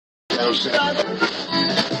This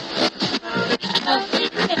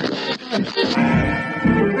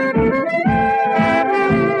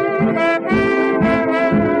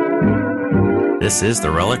is the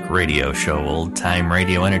Relic Radio Show, old-time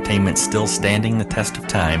radio entertainment still standing the test of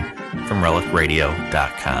time, from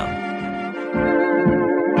relicradio.com.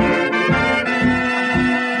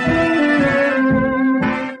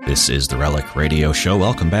 This is the Relic Radio Show.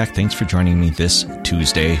 Welcome back. Thanks for joining me this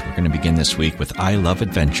Tuesday. We're going to begin this week with I Love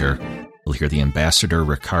Adventure. We'll hear the Ambassador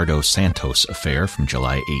Ricardo Santos affair from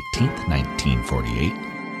July 18th, 1948.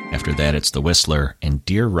 After that, it's The Whistler and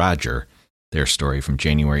Dear Roger, their story from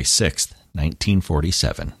January 6th,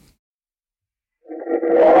 1947.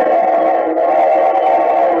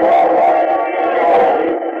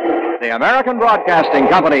 The American Broadcasting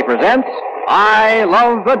Company presents I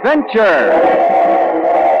Love Adventure.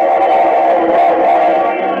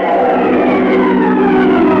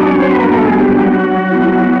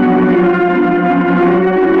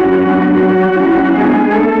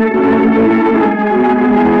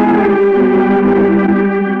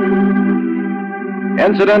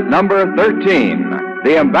 Incident number 13,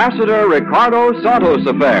 the Ambassador Ricardo Santos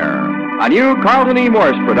affair. A new Carlton E.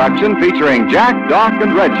 Morse production featuring Jack, Doc,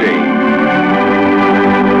 and Reggie.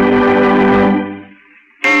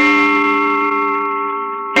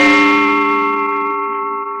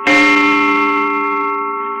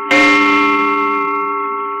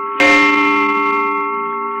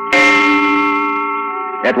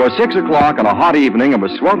 It was 6 o'clock on a hot evening of a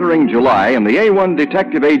sweltering July in the A1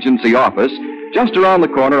 Detective Agency office just around the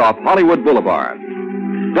corner off Hollywood Boulevard.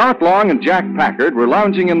 Doc Long and Jack Packard were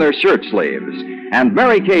lounging in their shirt sleeves, and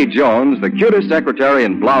Mary Kay Jones, the cutest secretary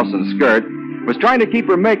in blouse and skirt, was trying to keep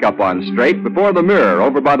her makeup on straight before the mirror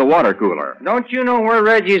over by the water cooler. Don't you know where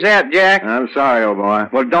Reggie's at, Jack? I'm sorry, old boy.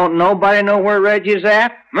 Well, don't nobody know where Reggie's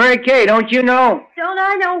at? Mary Kay, don't you know? Don't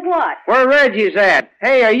I know what? Where Reggie's at?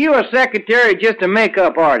 Hey, are you a secretary or just a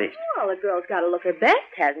makeup artist? Well, the girl's got to look her best,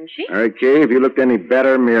 hasn't she? Mary Kay, if you looked any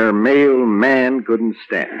better, mere male man couldn't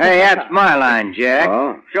stand. Hey, that's my line, Jack.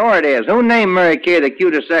 Oh? Sure it is. Who named Mary Kay the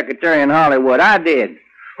cutest secretary in Hollywood? I did.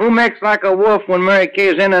 Who makes like a wolf when Mary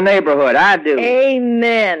Kay's in the neighborhood? I do.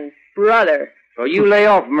 Amen, brother. So you lay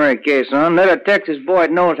off Mary Kay, son. Let a Texas boy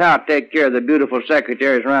that knows how to take care of the beautiful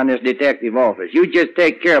secretaries around this detective office. You just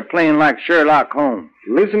take care of playing like Sherlock Holmes.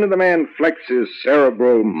 Listen to the man flex his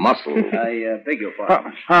cerebral muscles. I beg your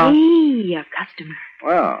pardon. Hey, a customer.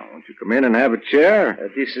 Well, won't you come in and have a chair?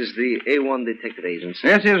 This is the A1 Detective Agency.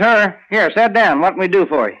 This is her. Here, sit down. What can we do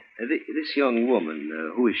for you? This young woman,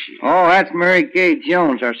 who is she? Oh, that's Mary Kay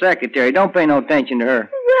Jones, our secretary. Don't pay no attention to her.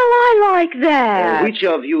 Well, I like that. Which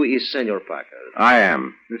of you is Senor Packard? I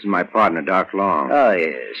am. This is my partner, Doc Long. Ah,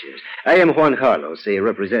 yes. I am Juan Carlos, a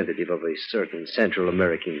representative of a certain Central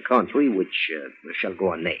American country which shall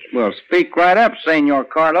go unnamed. Well, speak right up, Senor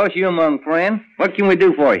Carlos, you among friend. What can we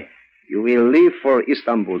do for you? You will leave for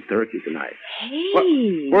Istanbul, Turkey tonight.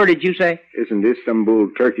 Hey. Where did you say? Isn't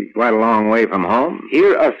Istanbul, Turkey quite a long way from home?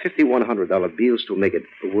 Here are $5,100 bills to make it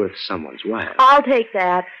worth someone's while. I'll take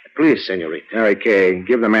that. Please, senorita. Mary Kay,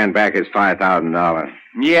 give the man back his $5,000.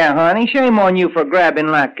 Yeah, honey, shame on you for grabbing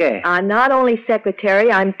like that. I'm not only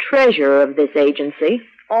secretary, I'm treasurer of this agency.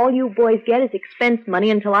 All you boys get is expense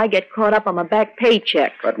money until I get caught up on my back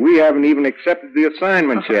paycheck. But we haven't even accepted the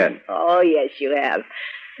assignments yet. Oh, yes, you have.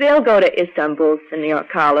 They'll go to Istanbul, Senor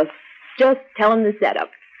Carlos. Just tell them the setup.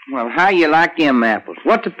 Well, how you like them apples?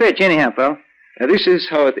 What's the pitch, anyhow, fella? This is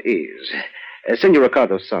how it is. Senor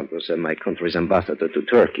Ricardo Santos, my country's ambassador to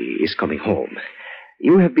Turkey, is coming home.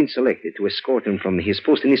 You have been selected to escort him from his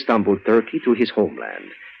post in Istanbul, Turkey, to his homeland,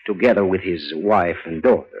 together with his wife and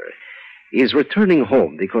daughter. He is returning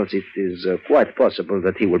home because it is quite possible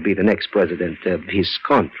that he will be the next president of his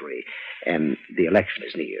country, and the election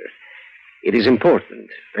is near. It is important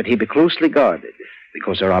that he be closely guarded,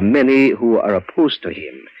 because there are many who are opposed to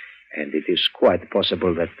him, and it is quite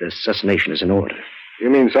possible that the assassination is in order. You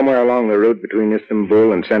mean somewhere along the route between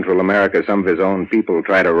Istanbul and Central America, some of his own people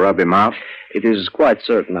try to rub him out? It is quite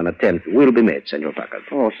certain an attempt will be made, Senor Packard.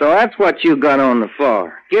 Oh, so that's what you got on the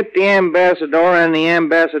floor. Get the ambassador and the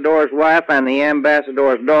ambassador's wife and the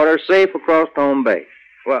ambassador's daughter safe across home base.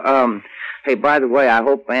 Well, hey, by the way, I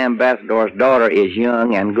hope the ambassador's daughter is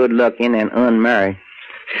young and good-looking and unmarried.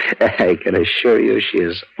 I can assure you she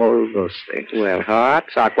is all those things. Well, hot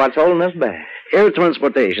sock, what's holding us back? Air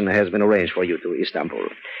transportation has been arranged for you to Istanbul.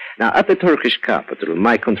 Now, at the Turkish capital,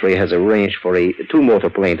 my country has arranged for a two-motor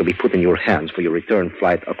plane to be put in your hands for your return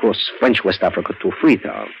flight across French West Africa to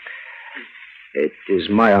Freetown. It is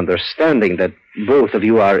my understanding that both of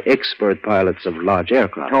you are expert pilots of large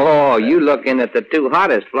aircraft. Oh, you looking at the two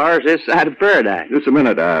hottest flowers this side of paradise. Just a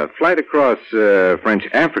minute. Flight across French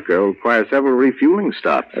Africa will require several refueling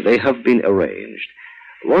stops. They have been arranged.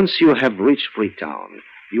 Once you have reached Freetown,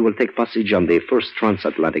 you will take passage on the first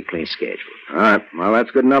transatlantic plane schedule. All right. Well,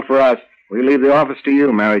 that's good enough for us. We leave the office to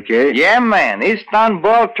you, Mary Kay. Yeah, man.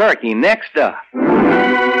 Istanbul, Turkey. Next up.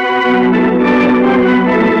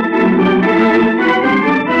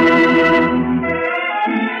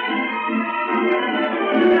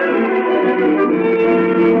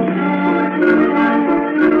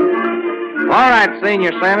 All right,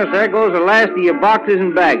 Senor Santos, there goes the last of your boxes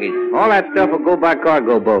and baggage. All that stuff will go by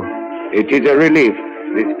cargo boat. It is a relief.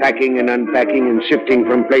 This packing and unpacking and shifting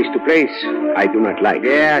from place to place, I do not like.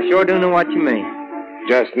 Yeah, I sure do know what you mean.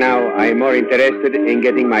 Just now, I am more interested in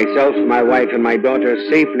getting myself, my wife, and my daughter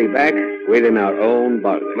safely back within our own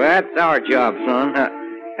borders. Well, that's our job, son.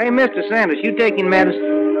 Hey, Mr. Santos, you taking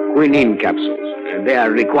medicine? Quinine capsules. They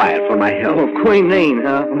are required for my health. Oh, quinine,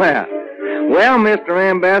 huh? Well, Mr.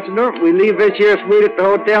 Ambassador, we leave this here suite at the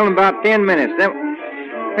hotel in about 10 minutes. Then,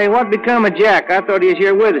 hey, what become of Jack? I thought he was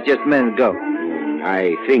here with us just a minute ago.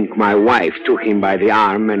 I think my wife took him by the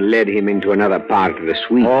arm and led him into another part of the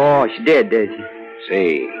suite. Oh, she did she?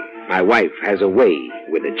 Say, my wife has a way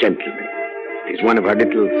with a gentleman. It's one of her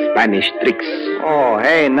little Spanish tricks. Oh,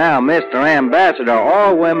 hey, now, Mr. Ambassador,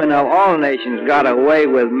 all women of all nations got a way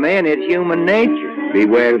with men. It's human nature.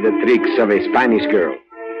 Beware the tricks of a Spanish girl.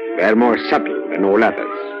 They're more subtle than all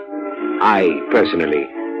others. I, personally,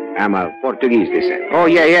 am of Portuguese descent. Oh,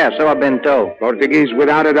 yeah, so I've been told. Portuguese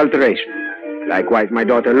without adulteration. Likewise, my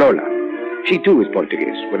daughter Lola. She, too, is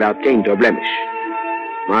Portuguese, without taint or blemish.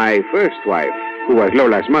 My first wife, who was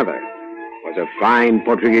Lola's mother, was a fine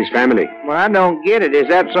Portuguese family. Well, I don't get it. Is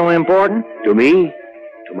that so important? To me,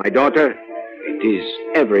 to my daughter, it is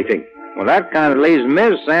everything. Well, that kind of leaves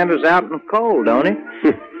Miss Sanders out in the cold, don't it?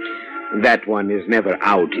 That one is never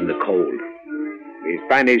out in the cold. The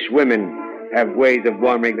Spanish women have ways of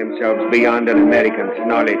warming themselves beyond an American's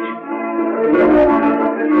knowledge.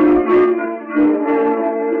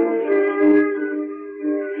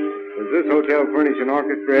 Does this hotel furnish an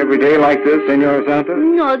orchestra every day like this, Senor Santos?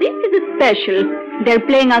 No, this is a special. They're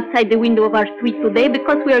playing outside the window of our suite today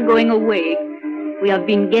because we are going away. We have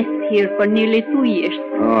been guests here for nearly 2 years.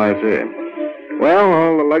 Oh, I see. Well,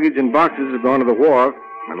 all the luggage and boxes have gone to the wharf.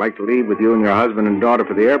 I'd like to leave with you and your husband and daughter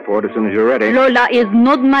for the airport as soon as you're ready. Lola is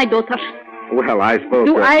not my daughter. Well, I suppose...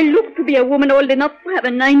 Do I look to be a woman old enough to have a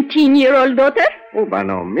 19-year-old daughter? Oh, by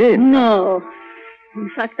no means. No.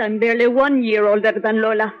 In fact, I'm barely 1 year older than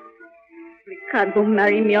Lola. Ricardo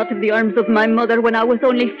married me out of the arms of my mother when I was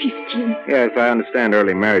only 15. Yes, I understand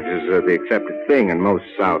early marriage is the accepted thing in most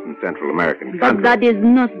South and Central American countries. But that is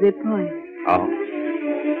not the point. Oh?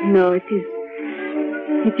 No, it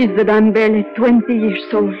is that I'm barely 20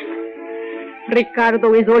 years old.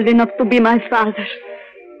 Ricardo is old enough to be my father.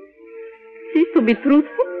 See, to be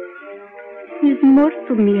truthful, he's more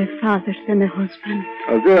to me a father than a husband.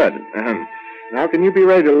 Oh, good. Now, can you be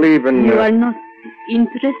ready to leave and... You are not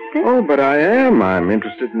interested? Oh, but I am. I'm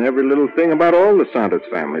interested in every little thing about all the Santos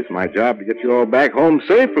family. It's my job to get you all back home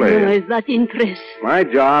safely. No, is that interest? My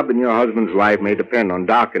job and your husband's life may depend on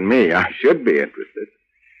Doc and me. I should be interested.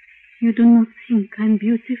 You do not think I'm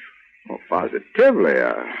beautiful? Oh, positively.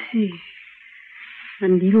 See.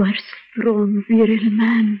 And you are strong, virile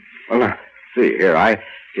man. Well, see, here, I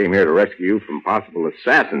came here to rescue you from possible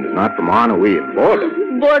assassins, not from ennui and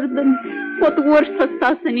boredom. Boredom? What worse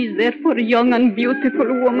assassin is there for a young and beautiful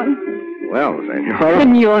woman? Well, Senora...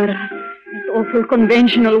 Senora. That awful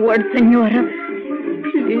conventional word, Senora.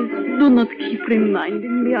 Please, do not keep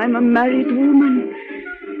reminding me I'm a married woman.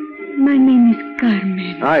 My name is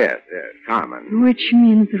Carmen. Ah, yes, Carmen. Which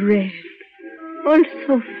means red.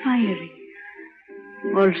 Also fiery.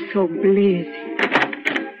 Also blazing.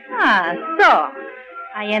 So,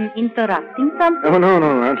 I am interrupting something? Oh, no,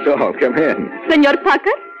 not at all. Come in. Senor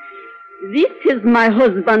Packer, this is my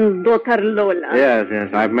husband's daughter, Lola. Yes,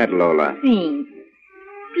 I've met Lola. Si.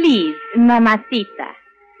 Please, mamacita.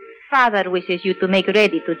 Father wishes you to make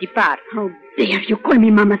ready to depart. How dare you call me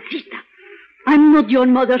mamacita? I'm not your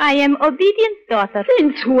mother. I am obedient daughter.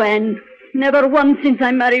 Since when? Never once since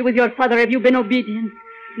I married with your father have you been obedient.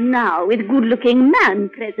 Now, with good-looking man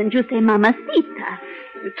present, you say mamacita.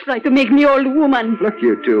 You try to make me old woman. Look,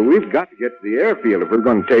 you two, we've got to get to the airfield if we're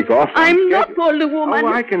going to take off. I'm not old woman.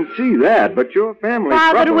 Oh, I can see that, but your family...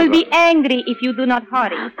 Father will be angry if you do not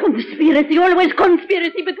hurry. Conspiracy, always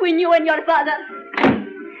conspiracy between you and your father.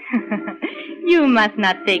 You must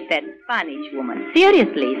not take that Spanish woman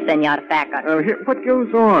seriously, Senor Packer. What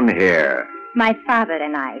goes on here? My father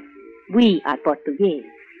and I, we are Portuguese.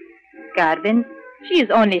 Carmen, she is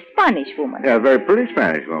only Spanish woman. Yeah, a very pretty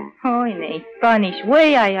Spanish woman. Oh, in a Spanish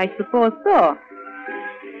way, I suppose so.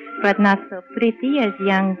 But not so pretty as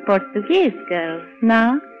young Portuguese girl,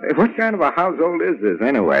 no? Hey, what kind of a household is this,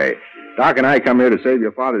 anyway? Doc and I come here to save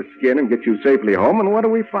your father's skin and get you safely home, and what do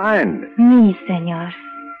we find? Me, senor.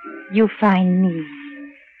 You find me.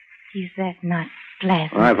 Is that not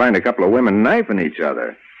pleasant? Well, I find a couple of women knifing each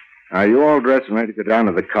other. Are you all dressed and ready to go down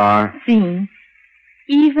to the car? Si.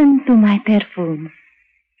 Even to my perfume.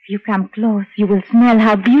 If you come close, you will smell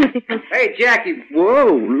how beautiful... Hey, Jackie.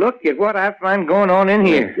 Whoa, look at what I find going on in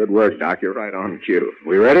here. Good work, Doc. You're right on cue.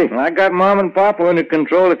 We ready? Well, I got Mom and Papa under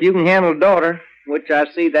control if you can handle daughter, which I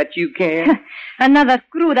see that you can. Another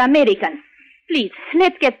crude American. Please,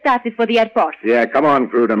 let's get started for the airport. Yeah, come on,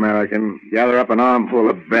 crude American. Gather up an armful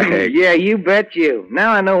of bags. Yeah, you bet you.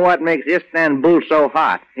 Now I know what makes Istanbul so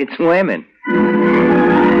hot. It's women.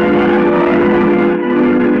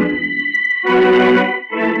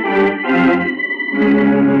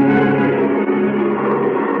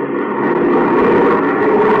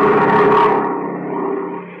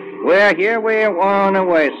 Well, here we're on our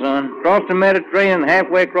way, son. Across the Mediterranean,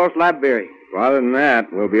 halfway across Liberia. Farther than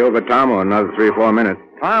that, we'll be over Tomo in another 3 or 4 minutes.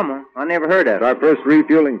 Palma? I never heard of It's it. our first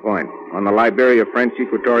refueling point on the Liberia-French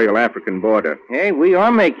Equatorial African border. Hey, we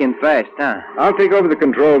are making fast time. I'll take over the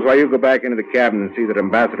controls while you go back into the cabin and see that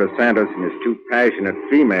Ambassador Santos and his 2 passionate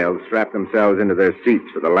females strap themselves into their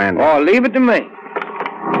seats for the landing. Oh, leave it to me.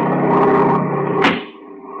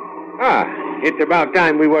 It's about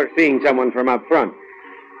time we were seeing someone from up front.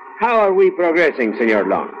 How are we progressing, Senor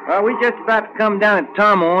Long? We just about to come down at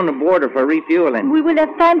Tomo on the border for refueling. We will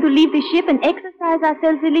have time to leave the ship and exercise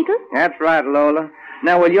ourselves a little. That's right, Lola.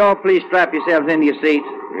 Now, will you all please strap yourselves into your seats?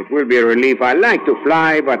 It will be a relief. I like to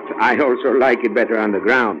fly, but I also like it better on the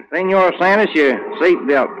ground. Senor Santos, your seat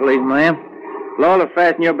belt, please, ma'am. Lola,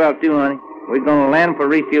 fasten your belt, too, honey. We're going to land for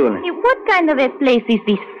refueling. What kind of a place is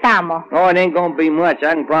this Tamo? Oh, it ain't going to be much.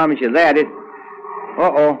 I can promise you that.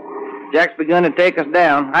 Uh-oh. Jack's begun to take us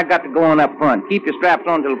down. I got to go on up front. Keep your straps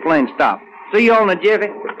on till the plane stops. See you all in a jiffy.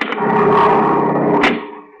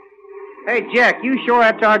 Hey, Jack, you sure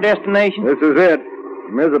that's our destination? This is it.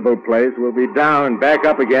 Miserable place. We'll be down and back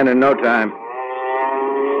up again in no time.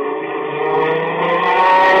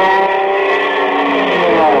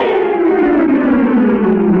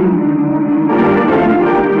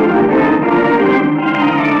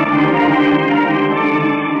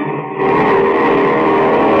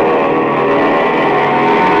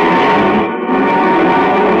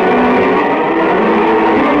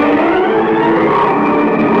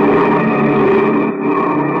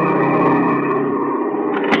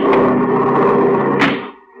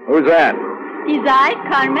 Who's that? Is I,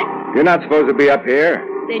 Carmen? You're not supposed to be up here.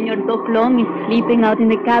 Senor Doc Long is sleeping out in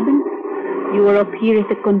the cabin. You are up here at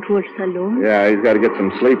the control salon. Yeah, he's got to get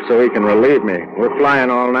some sleep so he can relieve me. We're flying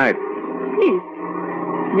all night. Please.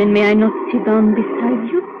 Then may I not sit down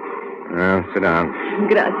beside you? Well, sit down.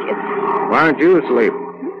 Gracias. Why aren't you asleep?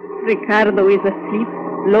 Ricardo is asleep.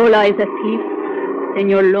 Lola is asleep.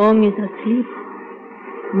 Senor Long is asleep.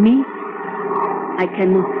 Me? I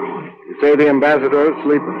cannot sleep. You say the ambassador is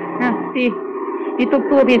sleeping? See. He took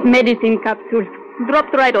 2 of his medicine capsules.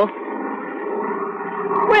 Dropped right off.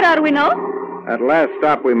 Where are we now? That last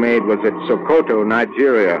stop we made was at Sokoto,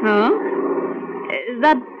 Nigeria. Huh?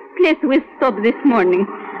 That place we stopped this morning.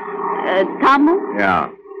 Tamo? Yeah,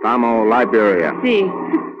 Tomo, Liberia. See.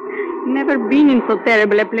 Never been in so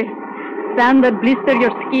terrible a place. Sand that blister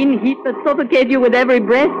your skin, heat that suffocate you with every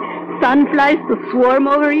breath, sunflies to swarm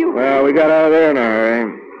over you. Well, we got out of there in a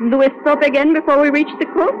hurry. Do we stop again before we reach the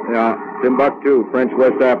coast? Yeah, Timbuktu, French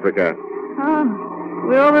West Africa. Ah,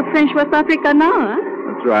 we're over French West Africa now, huh?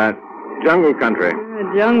 That's right. Jungle country.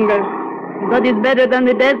 Jungle. That is better than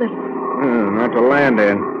the desert. Not to land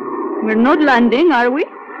in. We're not landing, are we?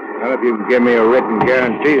 Well, if you can give me a written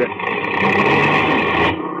guarantee that...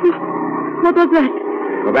 What was that?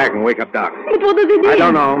 Go back and wake up Doc. But what does it mean? I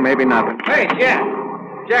don't know. Maybe nothing. Hey, Jack.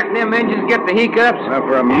 Jack, them engines get the hiccups.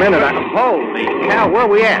 For a minute, Holy cow, where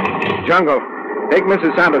we at? Jungle. Take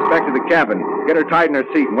Mrs. Santos back to the cabin. Get her tied in her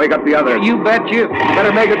seat and wake up the others. You bet you.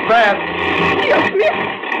 Better make it fast. Dios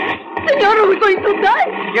mío. Senor, are we going to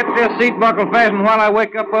die? Get this seat buckle fastened while I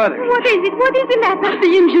wake up others. What is it? What is the matter?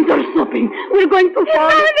 The engines are stopping. We're going to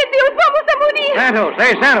fall. Santos,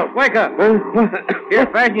 hey, Santos, wake up. Here,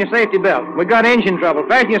 fasten your safety belt. We got engine trouble.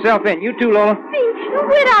 Fasten yourself in. You too, Lola.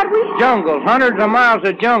 Where are we? Jungles, hundreds of miles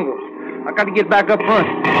of jungles. I got to get back up front.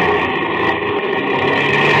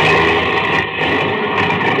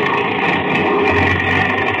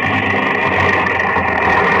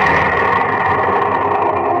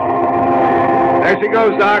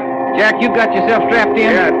 goes, Doc. Jack, you got yourself strapped in?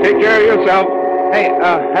 Yeah, take care of yourself. Hey,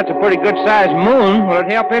 that's a pretty good-sized moon. Will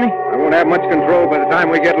it help any? I won't have much control by the time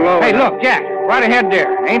we get low. Hey, look, Jack, right ahead there.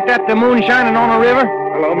 Ain't that the moon shining on the river?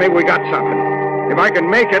 Hello, maybe we got something. If I can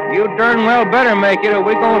make it... You darn well better make it, or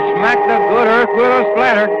we're going to smack the good earth with a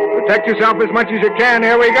splatter. Protect yourself as much as you can.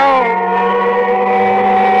 Here we go.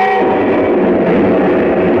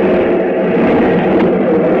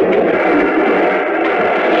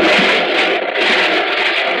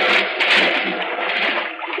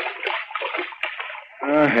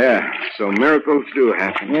 Yeah, so miracles do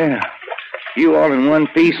happen. Yeah. You all in one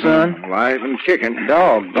piece, son? Alive and kicking.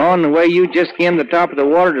 Doggone, the way you just skimmed the top of the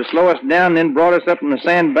water to slow us down and then brought us up on the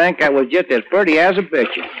sandbank, I was just as pretty as a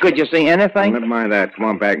picture. Could you see anything? Never mind that. Come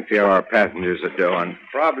on back and see how our passengers are doing.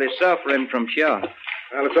 Probably suffering from shock.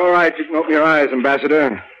 Well, it's all right. You can open your eyes,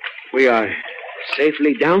 Ambassador. We are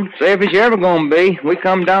safely down? Safe as you're ever going to be. We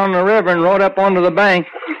come down the river and rode up onto the bank.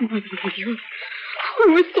 I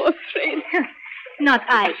was so afraid. Not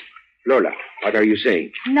I. Lola, what are you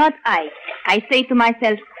saying? Not I. I say to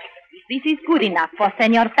myself, if this is good enough for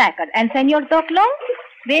Senor Packard and Senor Doc Long,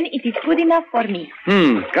 then it is good enough for me.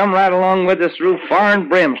 Come right along with us through fire and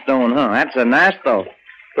brimstone, huh? That's a nice thought.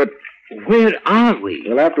 But where are we?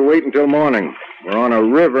 We'll have to wait until morning. We're on a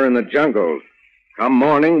river in the jungle. Come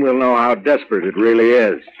morning, we'll know how desperate it really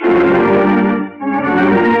is.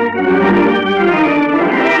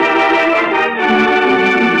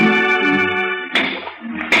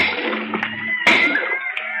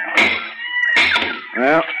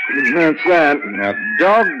 Well, that's that. A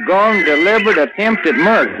doggone deliberate attempted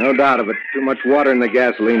murder. No doubt of it. Too much water in the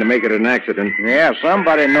gasoline to make it an accident. Yeah,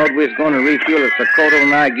 somebody knowed we was going to refuel at Sokoto,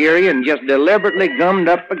 Nigeria, and just deliberately gummed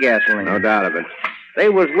up the gasoline. No doubt of it. They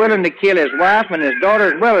was willing to kill his wife and his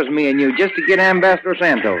daughter as well as me and you just to get Ambassador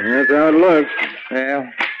Santos. That's how it looks. Well,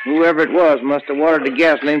 whoever it was must have watered the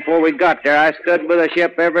gasoline before we got there. I stood with the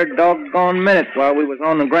ship every doggone minute while we was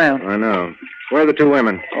on the ground. I know. Where are the two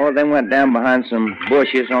women? Oh, they went down behind some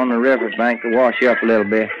bushes on the riverbank to wash up a little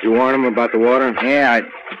bit. You warn them about the water? Yeah,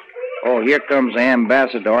 Oh, here comes the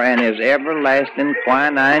Ambassador and his everlasting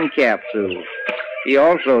quinine capsule. He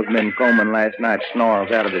also has been combing last night's snarls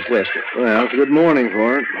out of his whiskers. Well, it's a good morning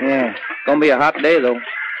for it. Yeah. Gonna be a hot day, though.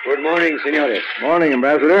 Good morning, senores. Morning,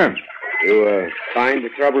 Ambassador. You find the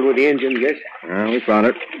trouble with the engine, yes? Well, we found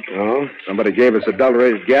it. Oh? Somebody gave us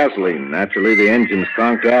adulterated gasoline. Naturally, the engine's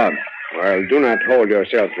conked out. Well, do not hold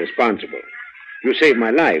yourself responsible. You saved my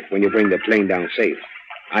life when you bring the plane down safe.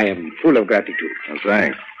 I am full of gratitude. Well,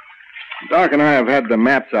 thanks. Doc and I have had the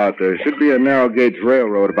maps out. There should be a narrow-gauge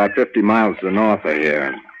railroad about 50 miles to the north of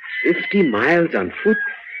here. 50 miles on foot?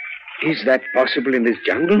 Is that possible in this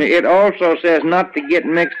jungle? It also says not to get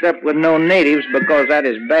mixed up with no natives because that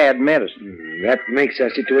is bad medicine. That makes our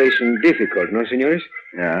situation difficult, no, senores?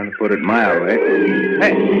 Yeah, to put it mildly.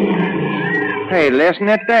 Hey, listen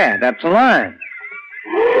at that. That's a lion.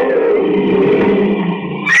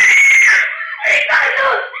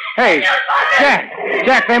 Hey,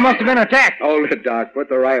 Jack, they must have been attacked. Hold it, Doc. Put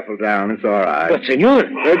the rifle down. It's all right. But, senor...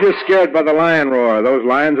 They're just scared by the lion roar. Those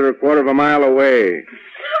lions are a quarter of a mile away.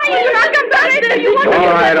 All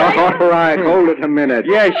right. Hold it a minute.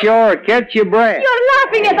 Yeah, sure. Catch your breath. You're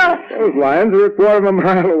laughing at us. Those lions are a quarter of a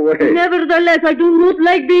mile away. Nevertheless, I do not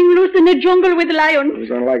like being loose in the jungle with lions. You're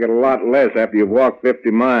going to like it a lot less after you've walked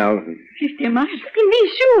 50 miles. 50 miles? In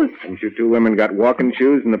these shoes? Haven't you two women got walking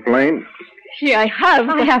shoes in the plane? Here I have.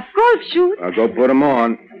 I have golf shoes. I'll go put them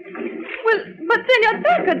on. Well, but Senor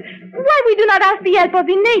Packard, why we do not ask the help of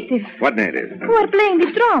the natives What natives? who are playing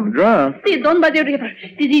the drum? Drum? Sit down by the river.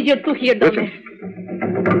 It is easier to hear them.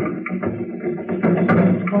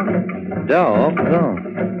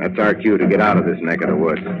 Doggone. That's our cue to get out of this neck of the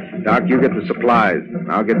woods. Doc, you get the supplies.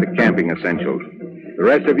 I'll get the camping essentials. The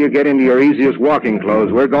rest of you get into your easiest walking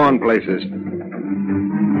clothes. We're going places.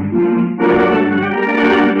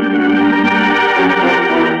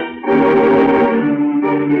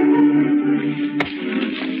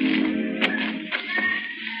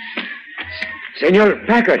 Senor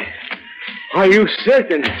Packard, are you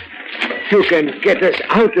certain you can get us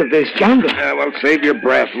out of this jungle? Well, save your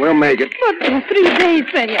breath. We'll make it. But for 3 days,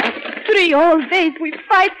 Senor. 3 whole days we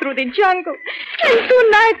fight through the jungle. And 2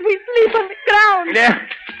 nights we sleep on the ground. Yeah.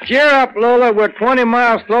 Cheer up, Lola. We're 20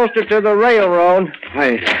 miles closer to the railroad.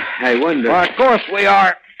 I wonder... Well, of course we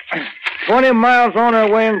are. 20 miles on our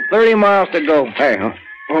way and 30 miles to go. Hey,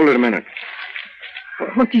 hold it a minute.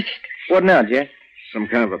 What is it? What now, Jack? Some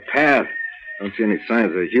kind of a path. Don't see any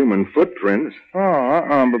signs of human footprints.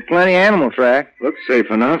 But plenty of animal tracks. Looks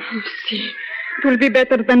safe enough. Oh, see. It will be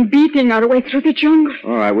better than beating our way through the jungle.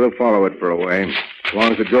 All right, we'll follow it for a way. As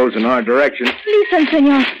long as it goes in our direction. Listen,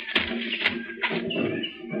 senor.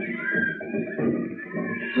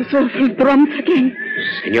 Those awful drums again.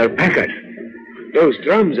 Senor Packard, those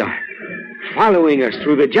drums are following us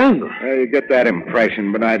through the jungle. You get that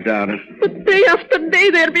impression, but I doubt it. But day after day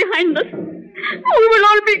they're behind us. We will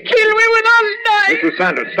all be killed. We will all die. Mr.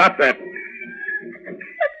 Santos, stop that. I'm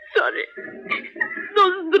sorry.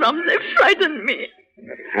 Those drums, they frightened me.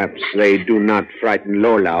 Perhaps they do not frighten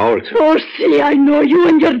Lola also. Oh, see, I know you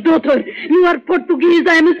and your daughter. You are Portuguese,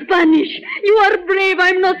 I am Spanish. You are brave,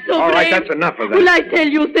 I'm not so brave. All right, that's enough of that. Will I tell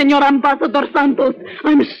you, Senor Ambassador Santos,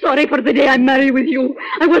 I'm sorry for the day I married with you.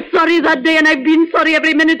 I was sorry that day, and I've been sorry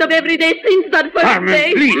every minute of every day since that first Carmen,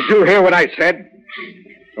 day. please. Did you hear what I said?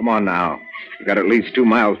 Come on now. We've got at least 2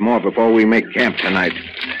 miles more before we make camp tonight.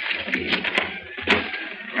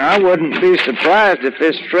 I wouldn't be surprised if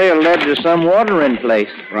this trail led to some watering place.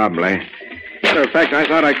 Probably. Matter of fact, I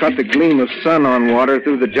thought I caught the gleam of sun on water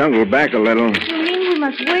through the jungle back a little. You mean we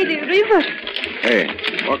must wade the river?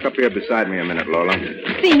 Hey, walk up here beside me a minute, Lola.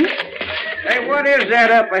 See? Hey, what is that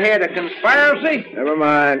up ahead? A conspiracy? Never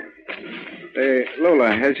mind. Hey,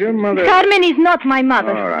 Lola, has your mother... Carmen is not my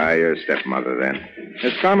mother. All right, your stepmother, then.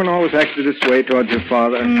 Has Carmen always acted this way towards your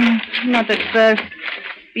father? Not at first.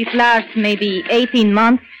 It lasts maybe 18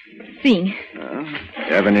 months. See?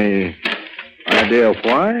 Have any idea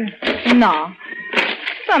why? No.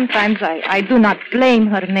 Sometimes I do not blame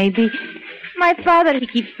her, maybe. My father, he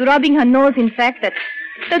keeps rubbing her nose, in fact, that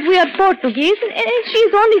we are Portuguese, and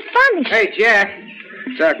she's only Spanish. Hey, Jack.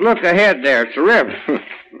 Jack, look ahead there. It's a river.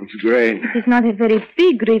 It's great. It is not a very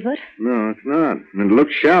big river. No, it's not. And it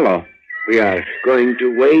looks shallow. We are going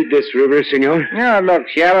to wade this river, senor? Yeah, it looks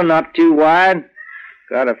shallow, not too wide.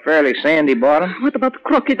 Got a fairly sandy bottom. What about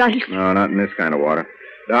crocodiles? No, not in this kind of water.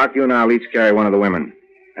 Doc, you and I'll each carry one of the women.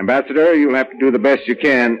 Ambassador, you'll have to do the best you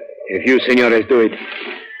can. If you, senores, do it,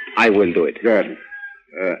 I will do it. Good.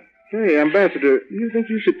 Hey, Ambassador, you think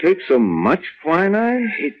you should take so much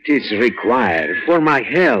quinine? It is required for my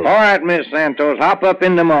health. All right, Miss Santos, hop up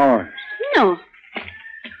into my horse. No.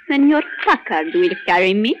 Senor Packard will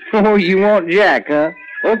carry me. Oh, you want Jack, huh?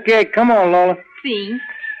 Okay, come on, Lola. See?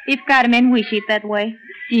 If Carmen wish it that way.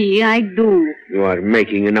 See, I do. You are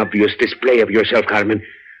making an obvious display of yourself, Carmen.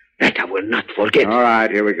 That I will not forget. All right,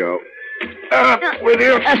 here we go. Up with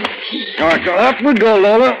you. All right, go. Up we go,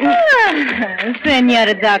 Lola.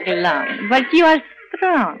 Senor Doc Long, but you are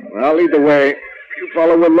strong. I'll lead the way. You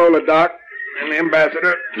follow with Lola, Doc, and the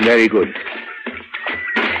Ambassador. Very good.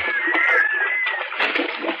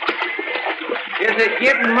 Is it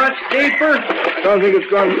getting much deeper? Don't think it's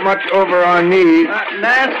gone much over our knees.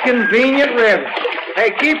 Nice, convenient river.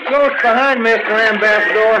 Hey, keep close behind, Mr.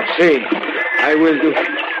 Ambassador. See, I will do.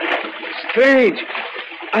 Strange.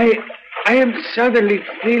 I am suddenly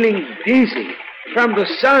feeling dizzy from the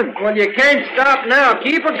sun. Well, you can't stop now.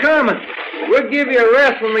 Keep her coming. We'll give you a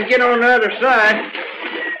rest when we get on the other side.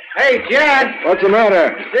 Hey, Jack. What's the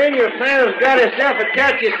matter? Senor Santos got himself a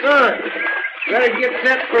touch of sun. Better get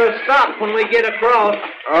set for a stop when we get across.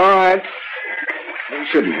 All right. You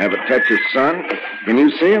shouldn't have a touch of sun. Can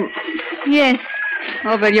you see him? Yes.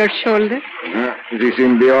 Over your shoulder. Does he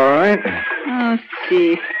seem to be all right? Oh,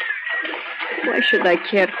 see. Why should I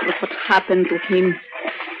care for what happened to him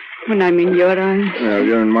when I'm in your arms? Well,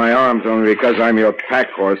 you're in my arms only because I'm your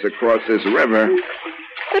pack horse across this river.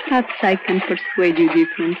 Perhaps I can persuade you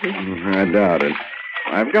differently. I doubt it.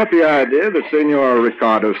 I've got the idea that Senor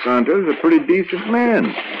Ricardo Santos is a pretty decent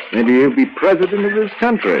man. Maybe he'll be president of this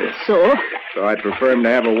country. So I'd prefer him to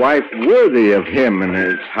have a wife worthy of him and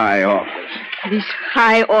his high office. this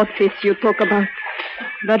high office you talk about,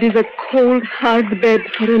 that is a cold, hard bed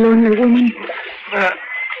for a lonely woman.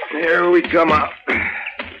 Here we come up.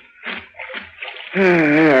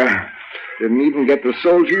 There. Didn't even get the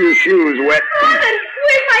soles of your shoes wet. Father!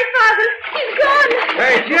 Where's my father? He's gone!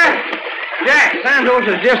 Hey, Jack! Jack, Santos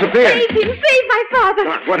has disappeared. Save him! Save my father!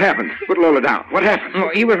 Doc, what happened? Put Lola down. What happened? Oh,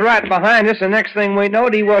 he was right behind us. The next thing we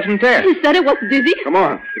knowed, he wasn't there. He said it was dizzy. Come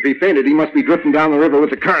on. If he fainted, he must be drifting down the river with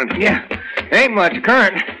the current. Yeah, ain't much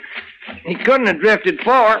current. He couldn't have drifted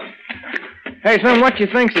far. Hey, son, what you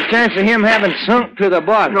think's the chance of him having sunk to the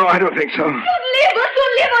bottom? No, I don't think so. Don't leave us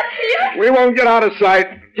here! We won't get out of sight.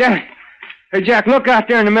 Jack. Hey, Jack, look out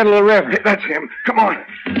there in the middle of the river. Hey, that's him. Come on.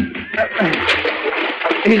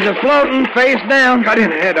 He's a-floating face down. Got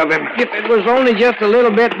in ahead of him. If it was only just a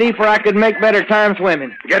little bit deeper, I could make better time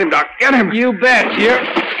swimming. Get him, Doc. Get him. You bet. Here.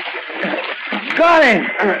 Got him.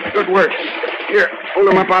 Good work. Here, hold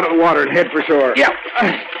him up out of the water and head for shore. Yep.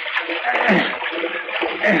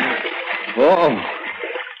 Oh,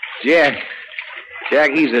 Jack.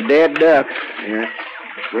 Jack, he's a dead duck. Yeah.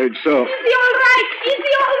 Afraid so. Is he all right? Is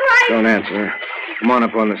he all right? Don't answer. Come on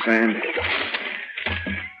up on the sand.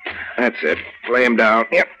 That's it. Lay him down.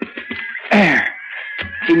 Yep.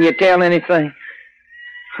 Can you tell anything?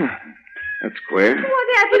 That's queer.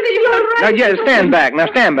 What happened? Is he all right? Now, yeah, stand back. Now,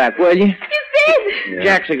 stand back, will you? He's dead. Yeah.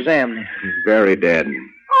 Jack's examining. He's very dead.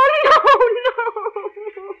 Oh, no.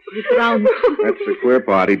 He drowned. That's the queer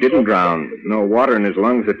part. He didn't drown. No water in his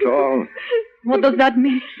lungs at all. What does that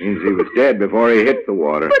mean? Means he was dead before he hit the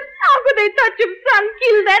water. But how could they touch him, son?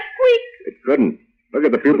 Kill that quick? It couldn't. Look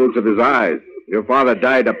at the pupils of his eyes. Your father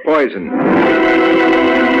died of poison.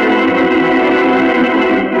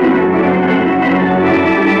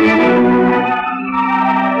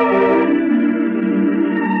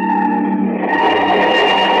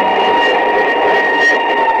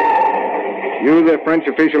 You, the French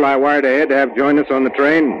official I wired ahead to have join us on the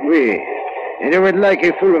train? Oui. And I would like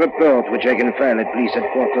a full report, which I can file at police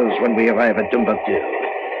headquarters when we arrive at Timbuktu.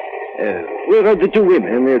 Where are the two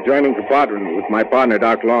women? In the adjoining compartment with my partner,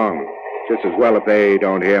 Doc Long. Just as well if they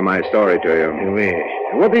don't hear my story to you. Oui.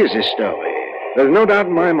 What is this story? There's no doubt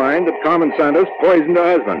in my mind that Carmen Santos poisoned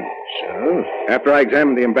her husband. So? After I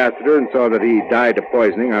examined the ambassador and saw that he died of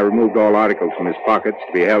poisoning, I removed all articles from his pockets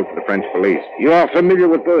to be held for the French police. You are familiar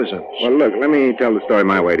with poisons? Well, look, let me tell the story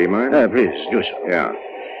my way, do you mind? Please, do so. Yeah.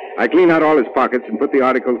 I cleaned out all his pockets and put the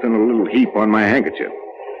articles in a little heap on my handkerchief.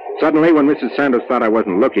 Suddenly, when Mrs. Santos thought I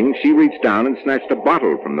wasn't looking, she reached down and snatched a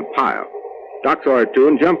bottle from the pile. Doc saw her, too,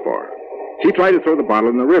 and jumped for her. She tried to throw the bottle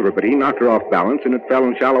in the river, but he knocked her off balance, and it fell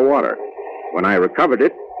in shallow water. When I recovered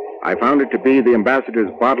it, I found it to be the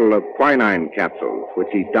ambassador's bottle of quinine capsules, which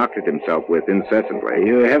he doctored himself with incessantly.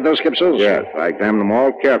 You have those capsules? Yes. I examined them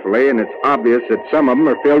all carefully, and it's obvious that some of them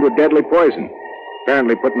are filled with deadly poison.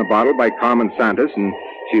 Apparently put in the bottle by Carmen Santos, and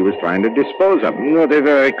she was trying to dispose of them. Not a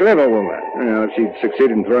very clever woman. Well, if she'd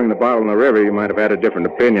succeeded in throwing the bottle in the river, you might have had a different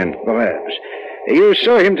opinion. Perhaps. You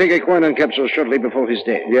saw him take a quinine capsule shortly before his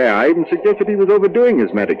death. Yeah, I even suggested he was overdoing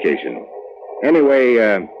his medication. Anyway,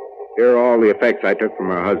 here are all the effects I took from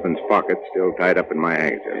her husband's pocket, still tied up in my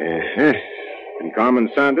handkerchief. Uh-huh. And Carmen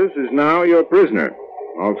Santos is now your prisoner.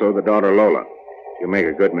 Also the daughter Lola. You make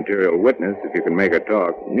a good material witness if you can make her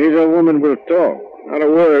talk. Neither woman will talk. Not a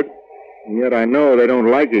word. And yet I know they don't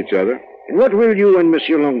like each other. And what will you and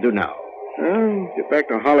Monsieur Long do now? Well, get back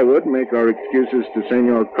to Hollywood and make our excuses to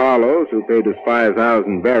Senor Carlos, who paid us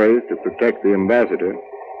 5,000 berries to protect the ambassador.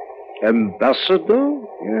 Ambassador?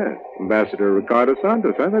 Yes, Ambassador Ricardo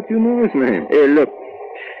Santos. I thought you knew his name. Hey, look.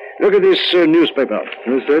 Look at this newspaper.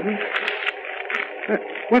 Newspaper?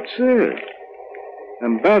 What's this?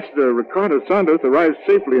 Ambassador Ricardo Santos arrived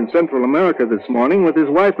safely in Central America this morning with his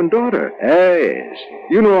wife and daughter. Yes.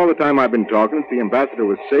 You know all the time I've been talking that the ambassador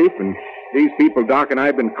was safe, and these people Doc and I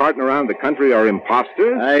have been carting around the country are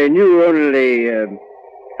imposters? I knew only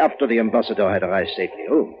after the ambassador had arrived safely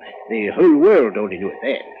home. The whole world only knew it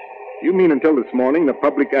then. You mean until this morning the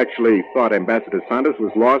public actually thought Ambassador Santos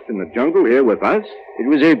was lost in the jungle here with us? It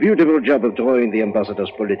was a beautiful job of drawing the ambassador's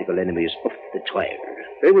political enemies off the trail.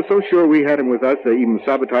 They were so sure we had him with us, they even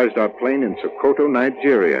sabotaged our plane in Sokoto,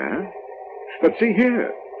 Nigeria, huh? But see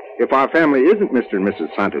here, if our family isn't Mr. and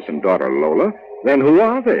Mrs. Santos and daughter Lola, then who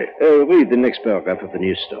are they? Read the next paragraph of the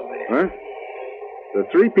news story. Huh? The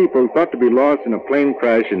three people thought to be lost in a plane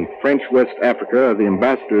crash in French West Africa are the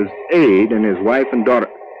ambassador's aide and his wife and daughter.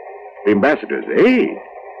 The ambassador's aide?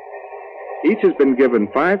 Each has been given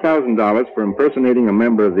 $5,000 for impersonating a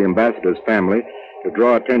member of the ambassador's family to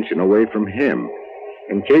draw attention away from him.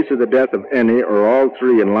 In case of the death of any or all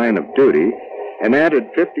three in line of duty, an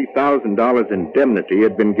added $50,000 indemnity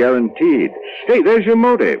had been guaranteed. Hey, there's your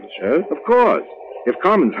motives. Huh? Of course. If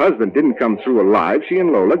Carmen's husband didn't come through alive, she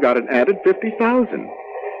and Lola got an added $50,000.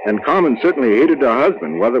 And Carmen certainly hated her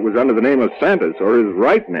husband, whether it was under the name of Santos or his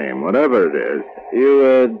right name, whatever it is.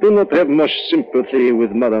 You do not have much sympathy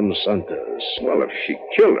with Madame Santos. Well, if she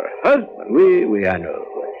killed her husband... Oui, I know.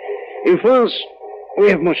 In France, we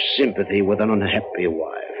have much sympathy with an unhappy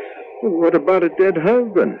wife. Well, what about a dead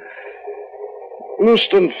husband?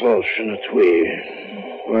 Most unfortunate, oui.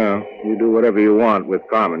 Well, you do whatever you want with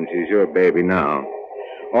Carmen. She's your baby now.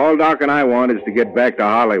 All Doc and I want is to get back to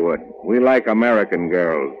Hollywood. We like American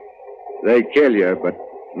girls. They kill you, but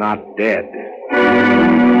not dead.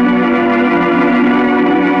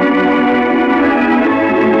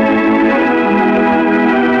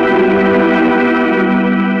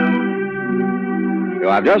 You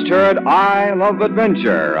have just heard I Love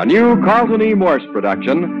Adventure, a new Carlton E. Morse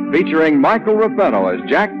production featuring Michael Raffetto as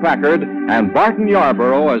Jack Packard and Barton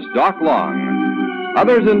Yarborough as Doc Long.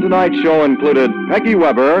 Others in tonight's show included Peggy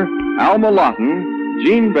Weber, Alma Lawton,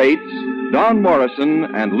 Gene Bates, Don Morrison,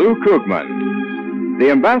 and Lou Krugman. The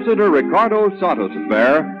Ambassador Ricardo Santos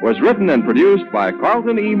Affair was written and produced by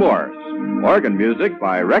Carlton E. Morse. Organ music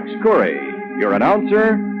by Rex Curry. Your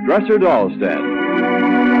announcer, Dresser Dahlstead.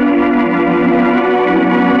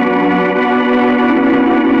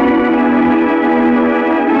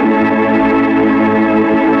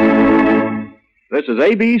 This is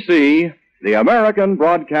ABC, the American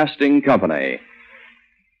Broadcasting Company.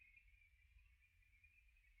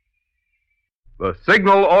 The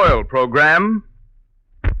Signal Oil Program,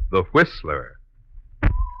 The Whistler.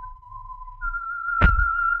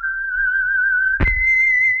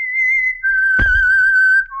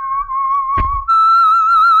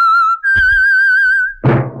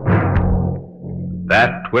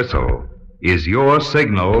 That whistle is your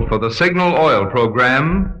signal for the Signal Oil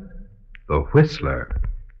Program, The Whistler.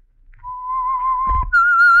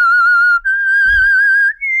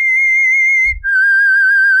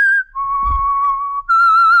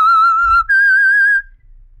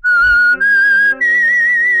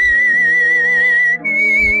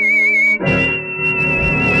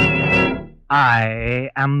 I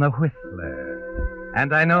am the Whistler,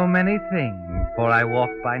 and I know many things, for I walk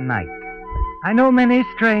by night. I know many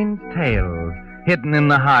strange tales hidden in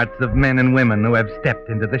the hearts of men and women who have stepped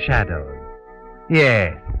into the shadows.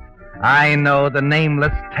 Yes, I know the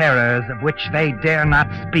nameless terrors of which they dare not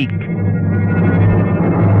speak.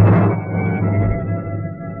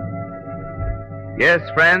 Yes,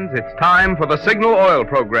 friends, it's time for the Signal Oil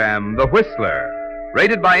Program, The Whistler.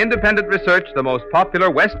 Rated by independent research, the most popular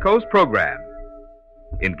West Coast program.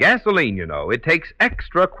 In gasoline, you know, it takes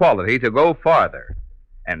extra quality to go farther.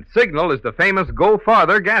 And Signal is the famous Go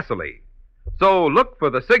Farther gasoline. So look for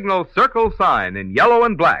the Signal circle sign in yellow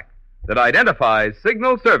and black that identifies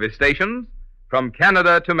Signal service stations from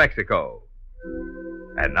Canada to Mexico.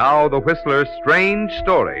 And now the Whistler's strange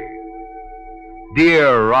story.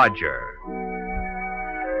 Dear Roger.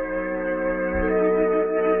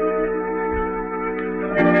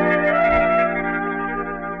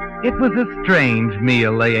 It was a strange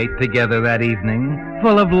meal they ate together that evening,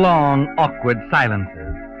 full of long, awkward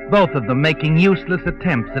silences, both of them making useless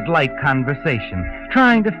attempts at light conversation,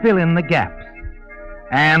 trying to fill in the gaps.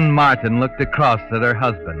 Anne Martin looked across at her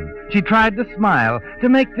husband. She tried to smile, to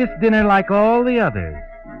make this dinner like all the others.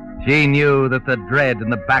 She knew that the dread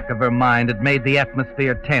in the back of her mind had made the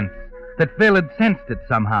atmosphere tense, that Phil had sensed it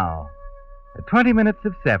somehow. At 20 minutes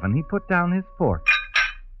of 7, he put down his fork.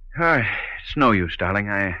 It's no use, darling.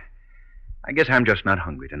 I guess I'm just not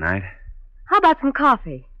hungry tonight. How about some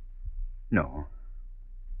coffee? No.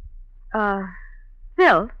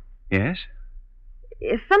 Phil? Yes?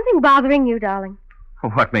 Is something bothering you, darling?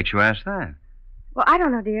 What makes you ask that? Well, I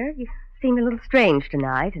don't know, dear. You seem a little strange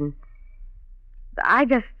tonight, and I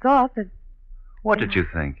just thought that... What did you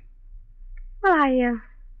think? Well,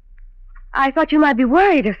 I thought you might be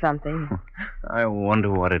worried or something. I wonder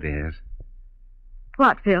what it is.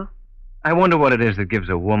 What, Phil? I wonder what it is that gives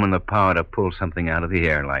a woman the power to pull something out of the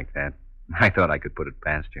air like that. I thought I could put it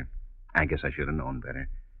past you. I guess I should have known better.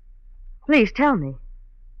 Please tell me.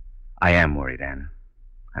 I am worried, Anne.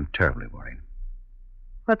 I'm terribly worried.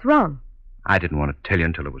 What's wrong? I didn't want to tell you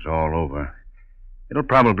until it was all over. It'll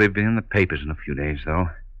probably be in the papers in a few days, though.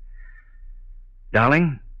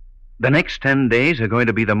 Darling, the next 10 days are going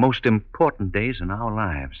to be the most important days in our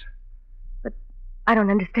lives. But I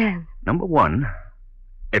don't understand. Number one,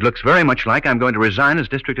 it looks very much like I'm going to resign as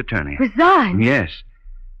district attorney. Resign? Yes.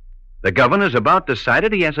 The governor's about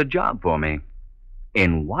decided he has a job for me.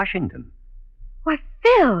 In Washington. Why,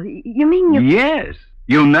 Phil, you mean you... Yes.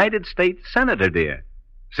 United States Senator, dear.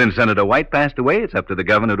 Since Senator White passed away, it's up to the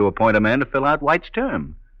governor to appoint a man to fill out White's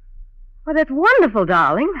term. Well, that's wonderful,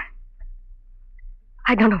 darling.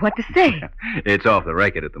 I don't know what to say. It's off the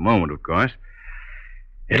record at the moment, of course.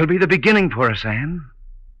 It'll be the beginning for us, Anne.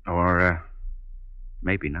 Or,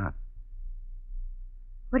 maybe not.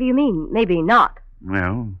 What do you mean, maybe not?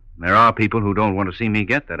 Well, there are people who don't want to see me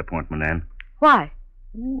get that appointment, Anne. Why?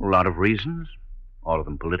 A lot of reasons. All of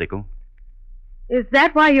them political. Is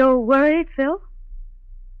that why you're worried, Phil?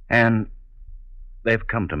 And they've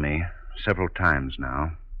come to me several times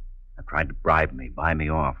now. They've tried to bribe me, buy me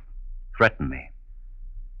off, threaten me.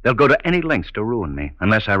 They'll go to any lengths to ruin me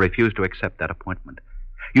unless I refuse to accept that appointment.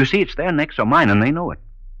 You see, it's their necks or mine, and they know it.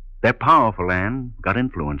 They're powerful, Anne, got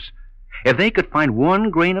influence. If they could find one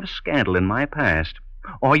grain of scandal in my past,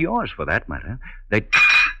 or yours for that matter, they'd...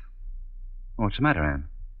 What's the matter, Anne?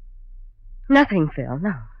 Nothing, Phil,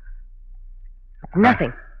 no.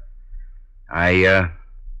 Nothing. I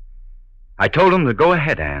told them to go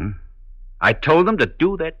ahead, Anne. I told them to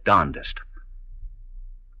do their darndest.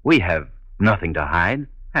 We have nothing to hide,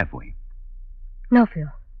 have we? No,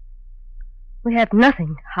 Phil. We have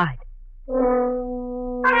nothing to hide.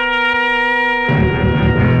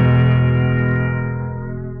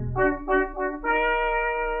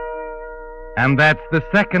 And that's the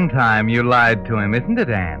second time you lied to him, isn't it,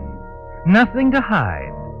 Anne? Nothing to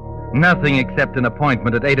hide. Nothing except an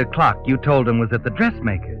appointment at 8 o'clock you told him was at the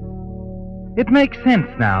dressmaker's. It makes sense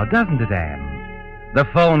now, doesn't it, Anne? The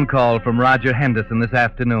phone call from Roger Henderson this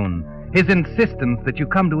afternoon. His insistence that you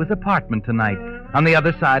come to his apartment tonight on the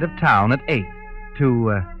other side of town at 8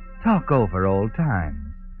 to talk over old times.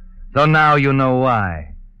 So now you know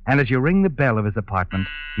why. And as you ring the bell of his apartment,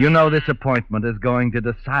 you know this appointment is going to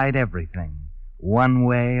decide everything, one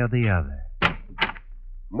way or the other.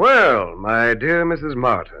 Well, my dear Mrs.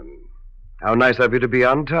 Martin, how nice of you to be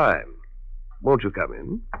on time. Won't you come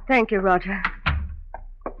in? Thank you, Roger.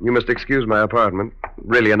 You must excuse my apartment.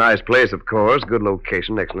 Really a nice place, of course. Good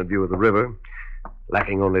location, excellent view of the river.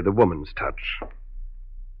 Lacking only the woman's touch.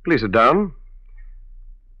 Please sit down.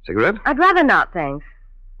 Cigarette? I'd rather not, thanks.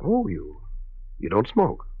 Oh, you don't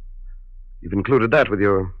smoke. You've included that with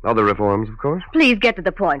your other reforms, of course. Please get to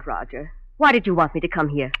the point, Roger. Why did you want me to come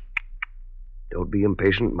here? Don't be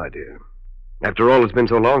impatient, my dear. After all, it's been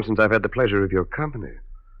so long since I've had the pleasure of your company.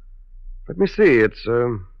 Let me see, it's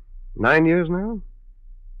 9 years now?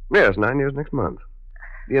 Yes, 9 years next month.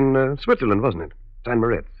 In Switzerland, wasn't it? St.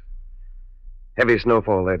 Moritz. Heavy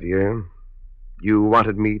snowfall that year. You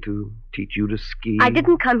wanted me to teach you to ski. I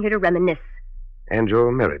didn't come here to reminisce. And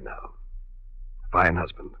you're married now. Fine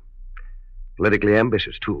husband. Politically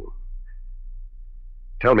ambitious, too.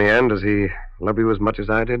 Tell me, Anne, does he love you as much as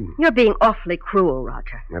I did? You're being awfully cruel,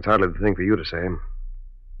 Roger. That's hardly the thing for you to say.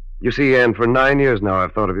 You see, Anne, for 9 years now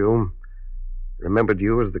I've thought of you. Remembered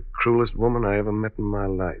you as the cruelest woman I ever met in my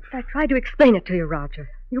life. I tried to explain it to you, Roger.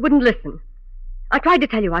 You wouldn't listen. I tried to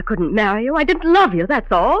tell you I couldn't marry you. I didn't love you,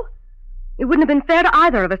 that's all. It wouldn't have been fair to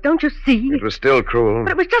either of us, don't you see? It was still cruel.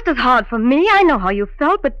 But it was just as hard for me. I know how you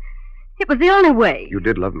felt, but it was the only way. You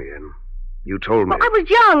did love me, Anne. You told me. Well, I was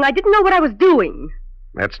young. I didn't know what I was doing.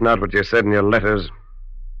 That's not what you said in your letters.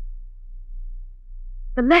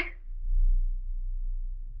 The letters?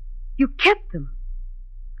 You kept them.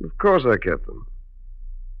 Of course I kept them.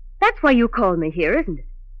 That's why you called me here, isn't it?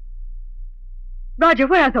 Roger,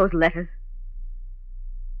 where are those letters?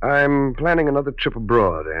 I'm planning another trip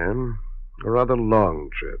abroad, Anne. A rather long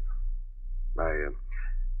trip. I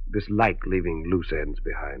dislike leaving loose ends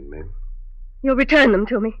behind me. You'll return them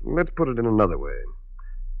to me? Let's put it in another way.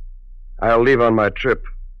 I'll leave on my trip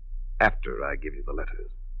after I give you the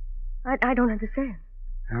letters. I don't understand.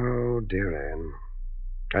 Oh, dear Anne.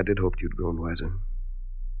 I did hope you'd grown wiser.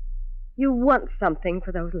 You want something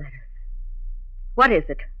for those letters. What is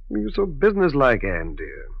it? You're so businesslike, Anne,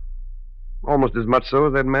 dear. Almost as much so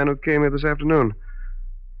as that man who came here this afternoon.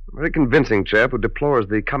 A very convincing chap who deplores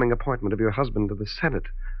the coming appointment of your husband to the Senate.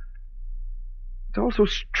 It's all so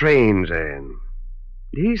strange, Anne.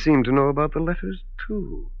 He seemed to know about the letters,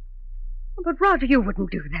 too. But, Roger, you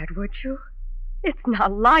wouldn't do that, would you? It's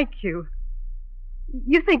not like you.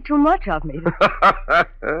 You think too much of me.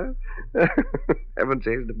 Haven't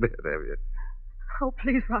changed a bit, have you? Oh,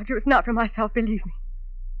 please, Roger, it's not for myself, believe me.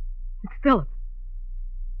 It's Philip.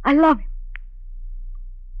 I love him.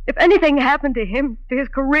 If anything happened to him, to his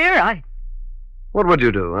career, What would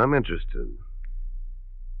you do? I'm interested.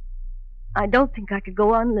 I don't think I could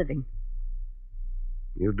go on living.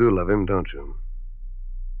 You do love him, don't you?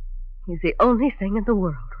 He's the only thing in the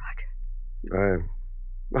world, Roger.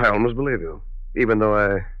 I almost believe you. Even though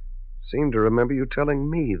I seem to remember you telling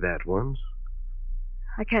me that once.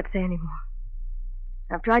 I can't say any more.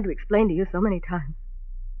 I've tried to explain to you so many times.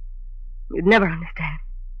 You'd never understand.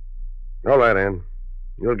 All right, Anne.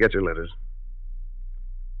 You'll get your letters.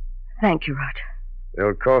 Thank you, Roger.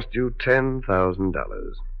 They'll cost you $10,000.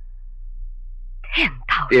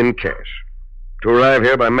 $10,000? In cash. To arrive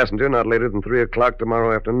here by messenger not later than 3 o'clock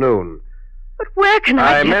tomorrow afternoon. But where can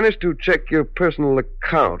I managed to check your personal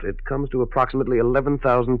account. It comes to approximately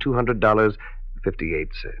 $11,200.58.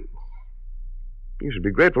 You should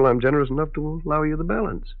be grateful I'm generous enough to allow you the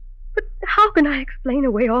balance. But how can I explain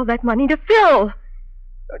away all that money to Phil?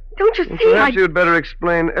 Don't you see? Perhaps you'd better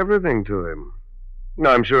explain everything to him.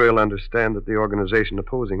 Now, I'm sure he'll understand that the organization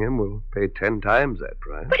opposing him will pay 10 times that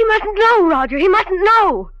price. But he mustn't know, Roger. He mustn't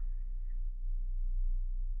know.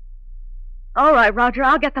 All right, Roger,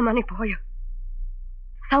 I'll get the money for you.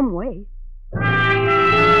 Some way.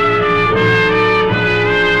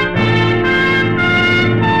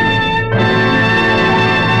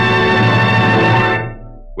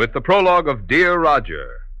 With the prologue of Dear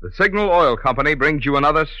Roger, the Signal Oil Company brings you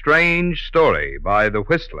another strange story by The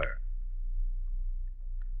Whistler.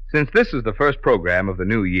 Since this is the first program of the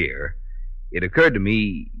new year, it occurred to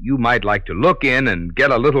me you might like to look in and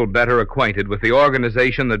get a little better acquainted with the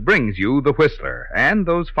organization that brings you the Whistler and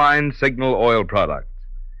those fine Signal oil products.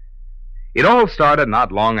 It all started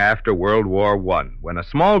not long after World War I, when a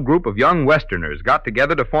small group of young Westerners got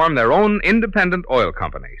together to form their own independent oil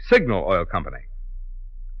company, Signal Oil Company.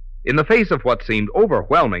 In the face of what seemed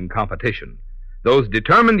overwhelming competition, those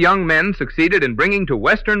determined young men succeeded in bringing to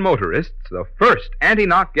Western motorists the first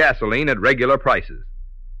anti-knock gasoline at regular prices.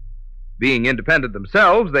 Being independent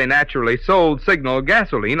themselves, they naturally sold Signal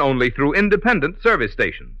gasoline only through independent service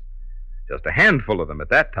stations. Just a handful of them at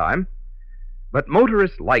that time. But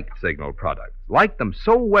motorists liked Signal products, liked them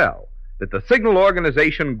so well that the Signal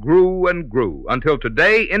organization grew and grew until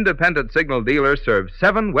today independent Signal dealers serve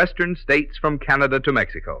 7 western states from Canada to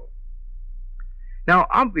Mexico. Now,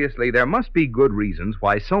 obviously, there must be good reasons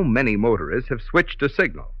why so many motorists have switched to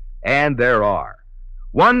Signal. And there are.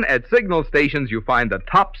 One, at Signal stations you find the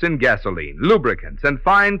tops in gasoline, lubricants, and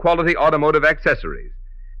fine quality automotive accessories,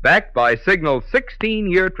 backed by Signal's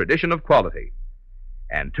 16-year tradition of quality.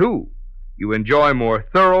 And 2, you enjoy more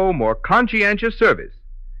thorough, more conscientious service,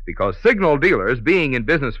 because Signal dealers, being in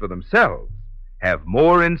business for themselves, have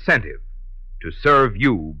more incentive to serve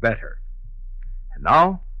you better. And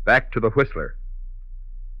now, back to the Whistler.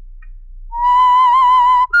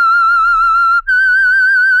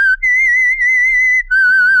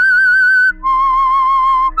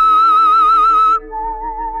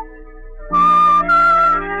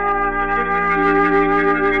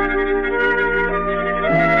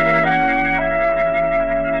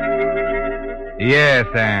 Yes,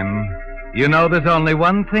 Anne. You know there's only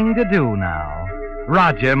one thing to do now.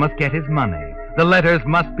 Roger must get his money. The letters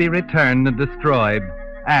must be returned and destroyed.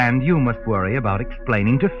 And you must worry about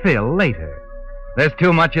explaining to Phil later. There's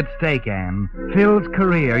too much at stake, Anne. Phil's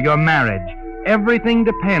career, your marriage. Everything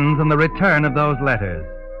depends on the return of those letters.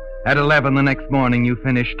 At 11 the next morning, you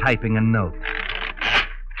finish typing a note.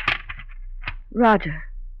 Roger,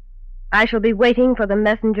 I shall be waiting for the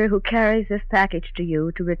messenger who carries this package to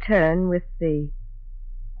you to return with the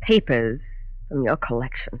papers from your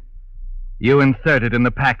collection. You insert it in the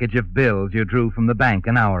package of bills you drew from the bank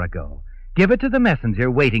an hour ago. Give it to the messenger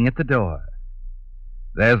waiting at the door.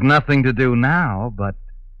 There's nothing to do now but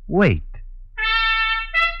wait.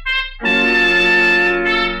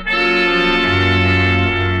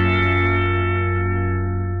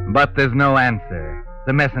 But there's no answer.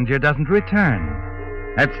 The messenger doesn't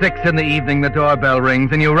return. At 6 in the evening, the doorbell rings,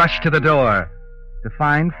 and you rush to the door to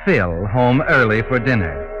find Phil home early for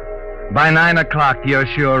dinner. By 9 o'clock, you're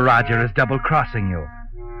sure Roger is double-crossing you.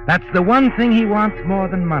 That's the one thing he wants more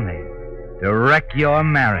than money, to wreck your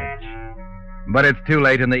marriage. But it's too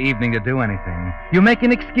late in the evening to do anything. You make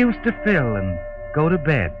an excuse to Phil and go to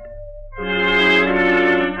bed.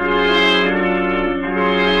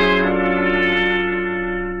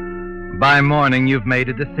 By morning, you've made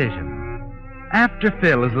a decision. After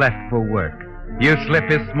Phil has left for work, you slip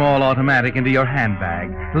his small automatic into your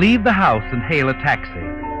handbag, leave the house, and hail a taxi.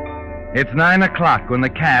 It's 9 o'clock when the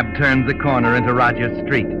cab turns the corner into Rogers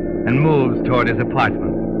Street and moves toward his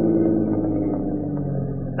apartment.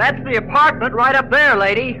 That's the apartment right up there,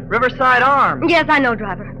 lady. Riverside Arms. Yes, I know,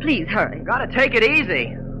 driver. Please, hurry. Gotta take it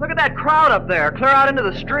easy. Look at that crowd up there. Clear out into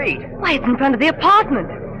the street. Why, it's in front of the apartment.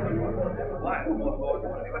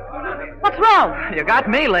 What's wrong? You got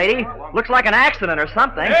me, lady. Looks like an accident or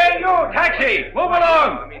something. Hey, you, taxi! Move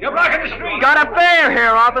along! You're blocking the street. Got a fare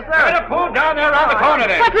here, officer. Better pull down there around the corner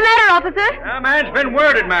there. What's the matter, officer? A man's been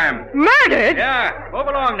murdered, ma'am. Murdered? Yeah, move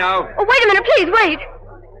along now. Oh, wait a minute, please, wait.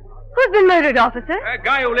 Who's been murdered, officer? A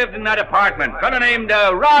guy who lived in that apartment. Fellow named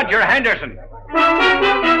Roger Henderson.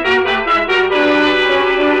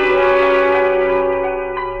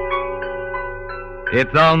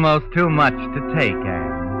 It's almost too much to take,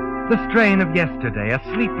 Anne. The strain of yesterday, a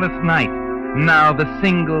sleepless night. Now the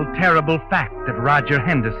single terrible fact that Roger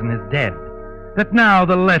Henderson is dead. That now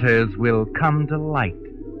the letters will come to light.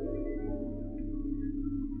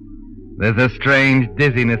 There's a strange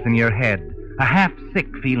dizziness in your head, a half-sick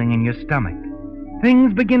feeling in your stomach.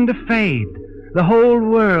 Things begin to fade. The whole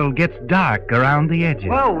world gets dark around the edges.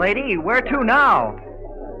 Well, lady, where to now?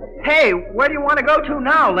 Hey, where do you want to go to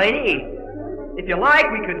now, lady? If you like,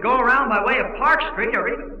 we could go around by way of Park Street or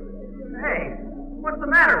even... Hey, what's the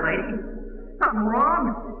matter, lady? Something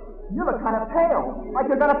wrong? You look kind of pale, like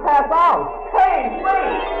you're going to pass out. Hey,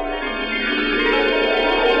 wait!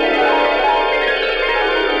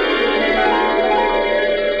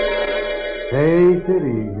 Take it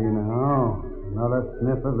easy now. Another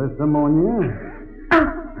sniff of this ammonia.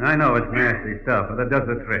 I know it's nasty stuff, but it does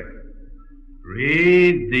the trick.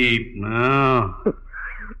 Breathe deep now.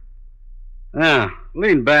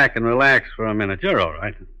 lean back and relax for a minute. You're all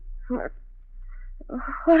right.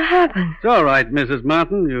 What happened? It's all right, Mrs.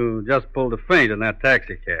 Martin. You just pulled a feint in that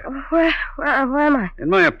taxi cab. Where am I? In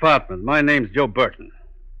my apartment. My name's Joe Burton.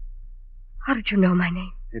 How did you know my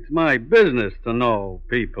name? It's my business to know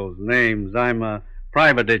people's names. I'm a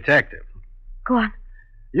private detective. Go on.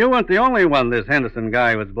 You weren't the only one this Henderson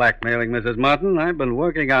guy was blackmailing, Mrs. Martin. I've been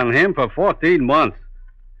working on him for 14 months.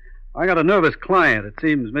 I got a nervous client. It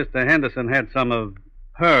seems Mr. Henderson had some of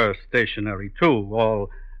her stationery, too, all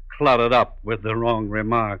cluttered up with the wrong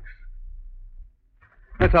remarks.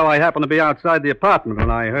 That's how I happened to be outside the apartment when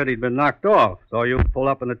I heard he'd been knocked off. So you pull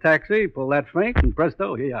up in a taxi, pull that feint, and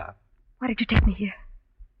presto, here you are. Why did you take me here?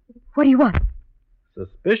 What do you want?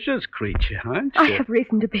 Suspicious creature, aren't you? I have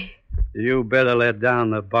reason to be. You better let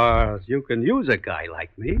down the bars. You can use a guy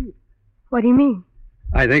like me. What do you mean?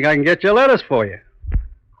 I think I can get your letters for you.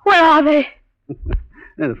 Where are they?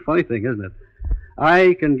 That's a funny thing, isn't it?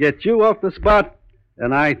 I can get you off the spot,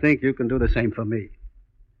 and I think you can do the same for me.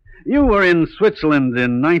 You were in Switzerland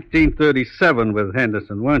in 1937 with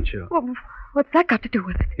Henderson, weren't you? Well, what's that got to do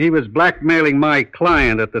with it? He was blackmailing my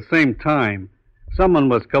client at the same time. Someone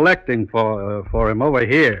was collecting for him over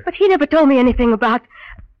here. But he never told me anything about...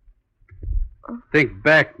 Think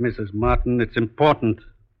back, Mrs. Martin. It's important.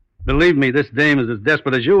 Believe me, this dame is as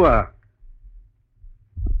desperate as you are.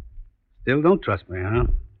 Still don't trust me, huh?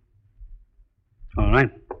 All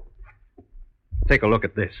right. Take a look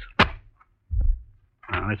at this.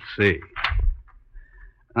 Now, let's see.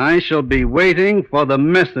 I shall be waiting for the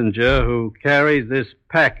messenger who carries this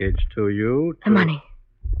package to you. The money.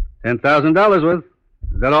 $10,000 worth.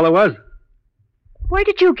 Is that all it was? Where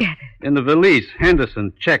did you get it? In the valise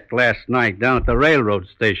Henderson checked last night down at the railroad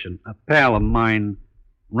station. A pal of mine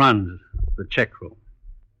runs the check room.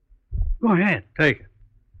 Go ahead, take it.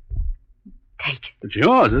 Take it? It's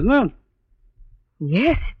yours, isn't it?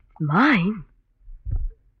 Yes, it's mine.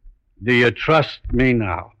 Do you trust me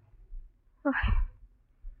now?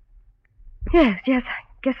 Yes, I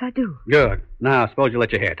guess I do. Good. Now, suppose you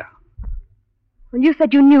let your hair down. Well, you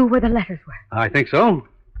said you knew where the letters were. I think so.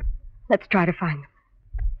 Let's try to find them.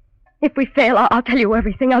 If we fail, I'll tell you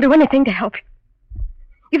everything. I'll do anything to help you.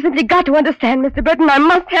 You've simply got to understand, Mr. Burton. I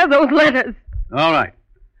must have those letters. All right.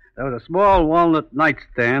 There was a small walnut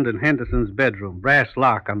nightstand in Henderson's bedroom, brass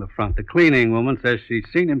lock on the front. The cleaning woman says she's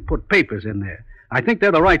seen him put papers in there. I think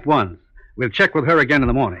they're the right ones. We'll check with her again in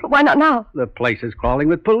the morning. Why not now? The place is crawling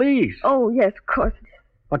with police. Oh, yes, of course.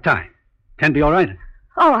 What time? 10 be all right?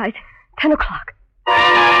 All right. 10 o'clock.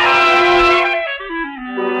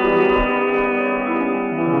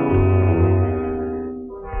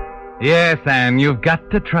 Yes, Anne, you've got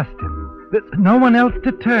to trust him. There's no one else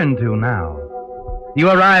to turn to now. You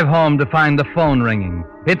arrive home to find the phone ringing.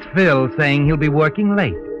 It's Phil saying he'll be working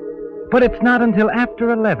late. But it's not until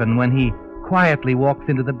after 11 when he quietly walks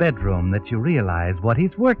into the bedroom that you realize what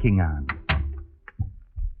he's working on.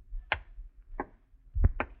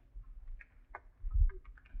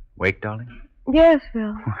 Wake, darling? Yes,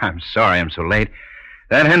 Phil. I'm sorry I'm so late.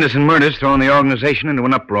 That Henderson murder's thrown the organization into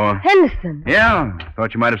an uproar. Henderson? Yeah,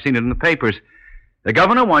 thought you might have seen it in the papers. The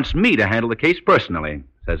governor wants me to handle the case personally.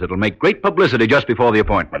 Says it'll make great publicity just before the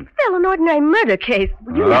appointment. Phil, an ordinary murder case.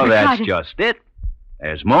 Well, that's just it.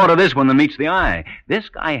 There's more to this one than meets the eye. This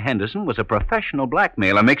guy Henderson was a professional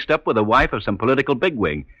blackmailer mixed up with the wife of some political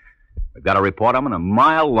bigwig. We've got a report on him a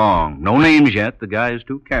mile long. No names yet. The guy's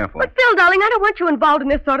too careful. But, Phil, darling, I don't want you involved in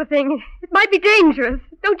this sort of thing. It might be dangerous.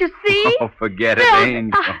 Don't you see? Oh, forget it, Phil,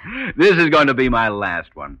 Angel. This is going to be my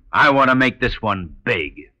last one. I want to make this one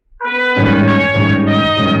big.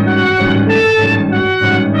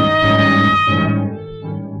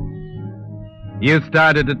 You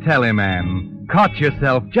started to tell him, Anne. Caught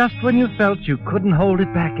yourself just when you felt you couldn't hold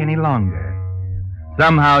it back any longer.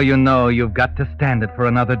 Somehow you know you've got to stand it for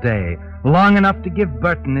another day, long enough to give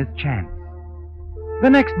Burton his chance. The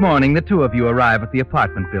next morning, the two of you arrive at the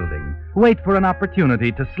apartment building. Wait for an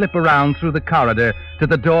opportunity to slip around through the corridor to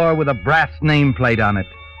the door with a brass nameplate on it.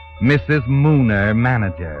 Mrs. Mooner,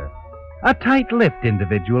 manager. A tight-lipped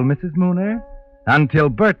individual, Mrs. Mooner, until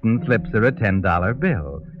Burton slips her a $10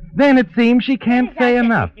 bill. Then it seems she can't say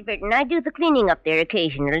enough. Mr. Burton, I do the cleaning up there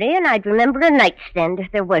occasionally, and I'd remember a nightstand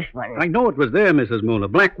if there was one. I know it was there, Mrs.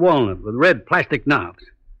 Mooner. Black walnut with red plastic knobs.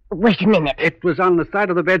 Wait a minute. It was on the side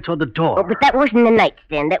of the bed toward the door. Oh, but that wasn't a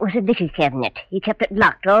nightstand. That was a liquor cabinet. He kept it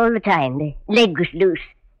locked all the time. The leg was loose.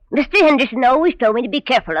 Mr. Henderson always told me to be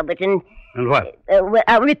careful of it, and... And what? Well,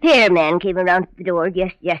 a repairman came around to the door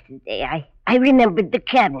just yesterday. I remembered the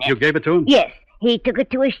cabinet. You gave it to him? Yes. He took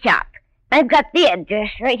it to his shop. I've got the address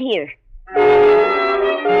right here.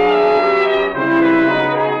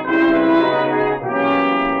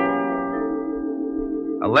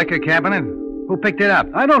 liquor cabinet? Who picked it up?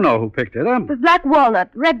 I don't know who picked it up. The black walnut,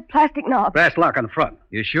 red plastic knob. Brass lock on the front.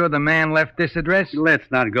 You sure the man left this address? Let's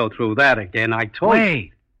not go through that again. I told you.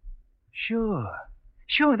 Wait. Sure,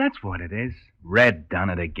 that's what it is. Red done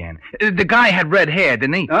it again. The guy had red hair,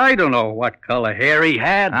 didn't he? I don't know what color hair he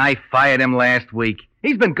had. I fired him last week.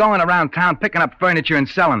 He's been going around town picking up furniture and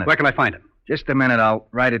selling it. Where can I find him? Just a minute, I'll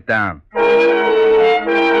write it down.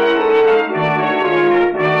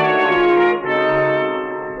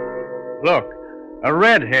 Look, a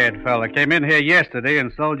red-haired fella came in here yesterday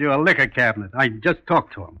and sold you a liquor cabinet. I just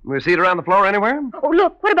talked to him. We see it around the floor anywhere? Oh,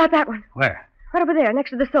 look, what about that one? Where? Right over there,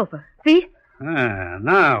 next to the sofa. See?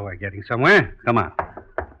 Now we're getting somewhere. Come on.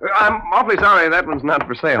 I'm awfully sorry that one's not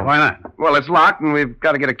for sale. Why not? Well, it's locked, and we've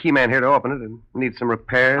got to get a key man here to open it, and need some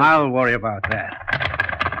repairs. I'll worry about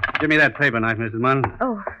that. Give me that paper knife, Mrs. Munn.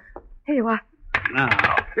 Oh, here you are. Now.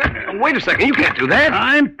 Wait a second, you can't do that.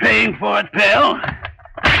 I'm paying for it, pal.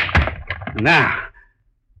 Now.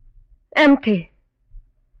 Empty.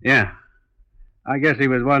 Yeah. I guess he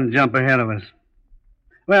was one jump ahead of us.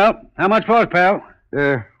 Well, how much for it, pal?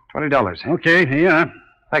 $20. Okay, here you are.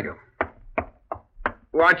 Thank you.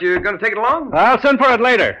 Aren't you going to take it along? I'll send for it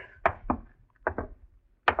later.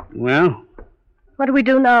 Well? What do we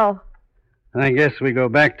do now? I guess we go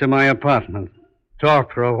back to my apartment.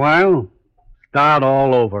 Talk for a while. Start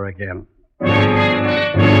all over again.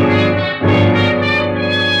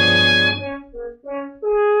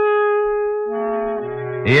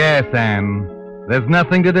 Yes, Anne. There's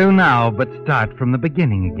nothing to do now but start from the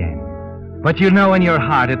beginning again. But you know in your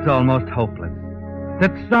heart it's almost hopeless.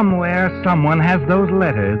 That somewhere someone has those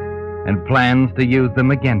letters and plans to use them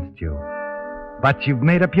against you. But you've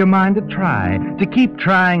made up your mind to try, to keep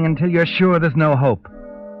trying until you're sure there's no hope.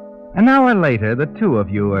 An hour later, the two of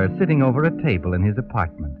you are sitting over a table in his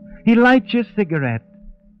apartment. He lights your cigarette,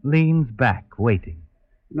 leans back, waiting.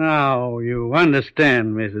 Now, you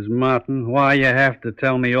understand, Mrs. Martin, why you have to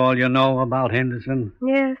tell me all you know about Henderson?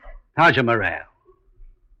 Yes. How's your morale?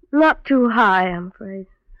 Not too high, I'm afraid.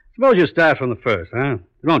 Suppose you start from the first, huh?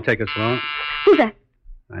 It won't take us long. Who's that?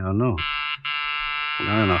 I don't know.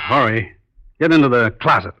 Not in a hurry. Get into the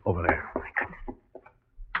closet over there.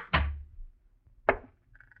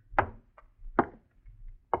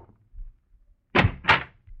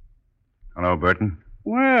 Hello, Burton.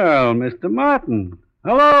 Well, Mr. Martin.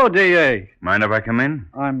 Hello, D.A. Mind if I come in?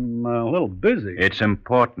 I'm a little busy. It's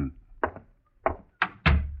important.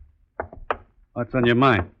 What's on your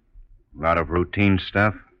mind? A lot of routine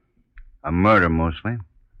stuff. A murder, mostly.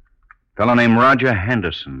 Fellow named Roger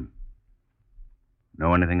Henderson.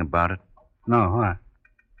 Know anything about it? No, why?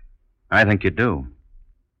 I think you do.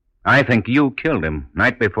 I think you killed him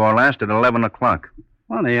night before last at 11 o'clock.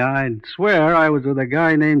 Funny, I'd swear I was with a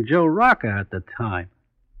guy named Joe Rocca at the time.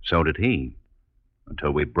 So did he.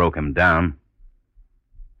 Until we broke him down.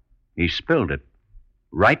 He spilled it.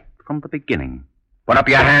 Right from the beginning. Put up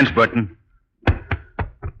your hands, Burton.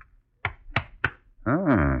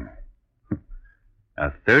 Ah.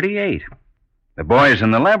 A 38. The boys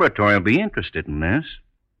in the laboratory will be interested in this.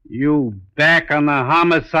 You back on the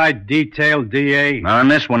homicide detail, D.A.? On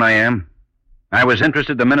this one I am. I was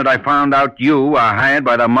interested the minute I found out you are hired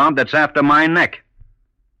by the mob that's after my neck.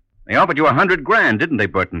 They offered you $100,000, didn't they,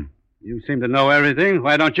 Burton? You seem to know everything.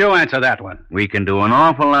 Why don't you answer that one? We can do an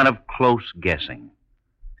awful lot of close guessing.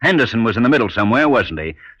 Henderson was in the middle somewhere, wasn't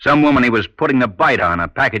he? Some woman he was putting the bite on, a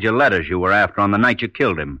package of letters you were after on the night you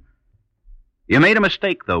killed him. You made a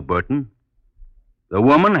mistake, though, Burton. The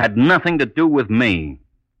woman had nothing to do with me.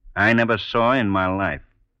 I never saw her in my life.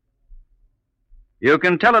 You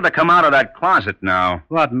can tell her to come out of that closet now.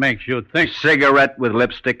 What makes you think? Cigarette with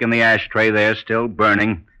lipstick in the ashtray there, still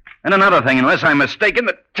burning. And another thing, unless I'm mistaken,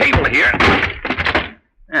 the table here.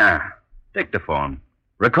 Yeah, dictaphone.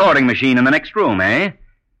 Recording machine in the next room, eh?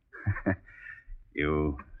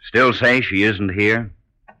 You still say she isn't here?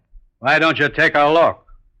 Why don't you take a look?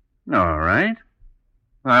 All right.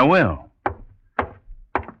 I will.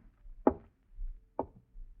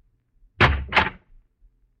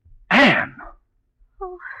 Anne!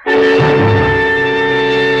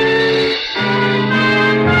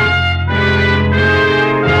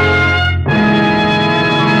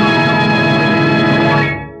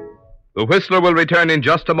 The Whistler will return in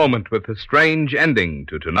just a moment with a strange ending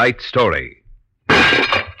to tonight's story. Did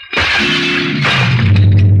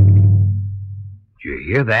you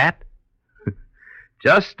hear that?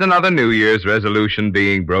 Just another New Year's resolution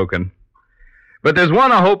being broken. But there's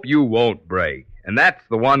one I hope you won't break, and that's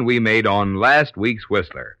the one we made on last week's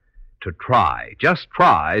Whistler. To try, just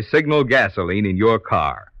try, Signal gasoline in your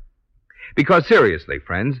car. Because seriously,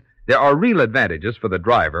 friends, there are real advantages for the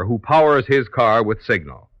driver who powers his car with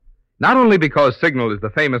Signal. Not only because Signal is the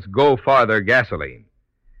famous Go Farther gasoline,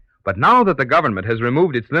 but now that the government has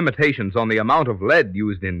removed its limitations on the amount of lead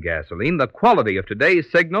used in gasoline, the quality of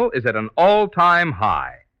today's Signal is at an all-time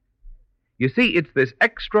high. You see, it's this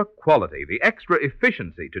extra quality, the extra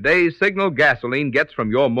efficiency today's Signal gasoline gets from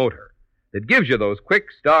your motor that gives you those quick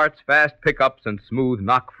starts, fast pickups, and smooth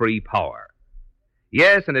knock-free power.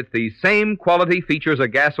 Yes, and it's these same quality features a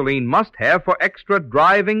gasoline must have for extra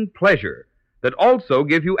driving pleasure that also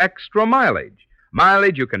give you extra mileage,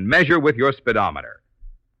 mileage you can measure with your speedometer.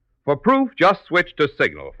 For proof, just switch to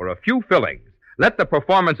Signal for a few fillings. Let the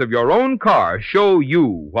performance of your own car show you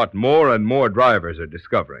what more and more drivers are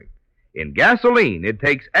discovering. In gasoline, it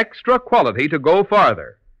takes extra quality to go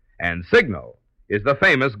farther, and Signal is the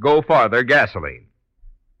famous Go Farther gasoline.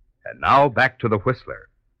 And now back to the Whistler.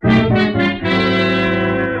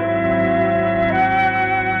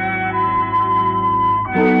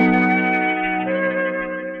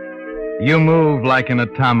 You move like an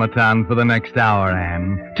automaton for the next hour,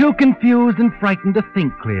 Anne. Too confused and frightened to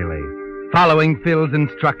think clearly. Following Phil's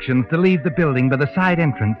instructions to leave the building by the side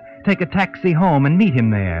entrance, take a taxi home and meet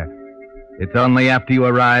him there. It's only after you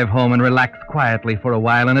arrive home and relax quietly for a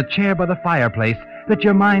while in a chair by the fireplace that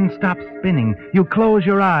your mind stops spinning. You close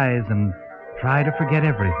your eyes and try to forget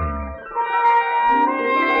everything.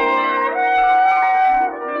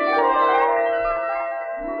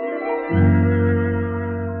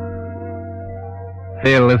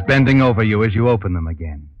 Phil is bending over you as you open them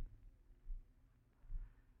again.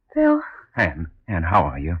 Phil? Anne, how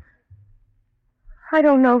are you? I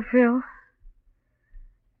don't know, Phil.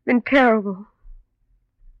 It's been terrible.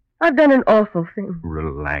 I've done an awful thing.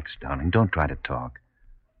 Relax, darling. Don't try to talk.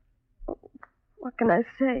 What can I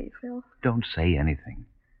say, Phil? Don't say anything.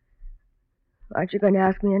 Aren't you going to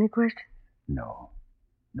ask me any questions? No.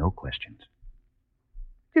 No questions.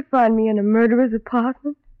 Did you find me in a murderer's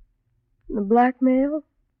apartment? And the blackmail?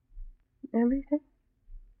 Everything?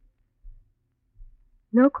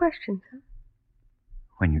 No questions, huh?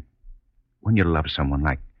 When you love someone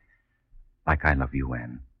like I love you,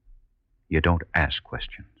 Anne, you don't ask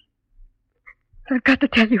questions. I've got to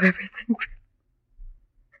tell you everything.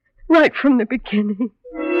 Right from the beginning.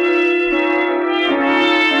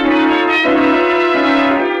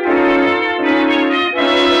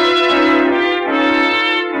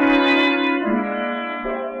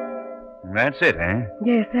 That's it, eh?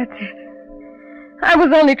 Yes, that's it. I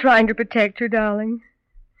was only trying to protect her, darling.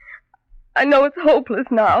 I know it's hopeless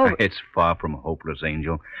now. It's far from hopeless,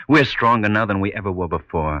 Angel. We're stronger now than we ever were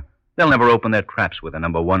before. They'll never open their traps with a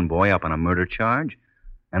number one boy up on a murder charge.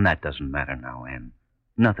 And that doesn't matter now, Anne.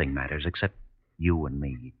 Nothing matters except you and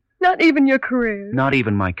me. Not even your career. Not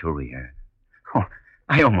even my career. Oh,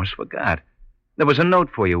 I almost forgot. There was a note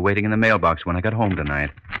for you waiting in the mailbox when I got home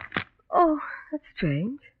tonight. Oh, that's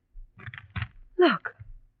strange. Look.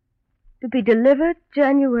 To be delivered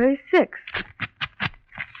January 6th.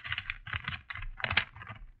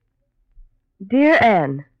 Dear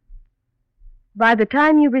Anne, by the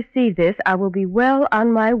time you receive this, I will be well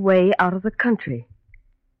on my way out of the country.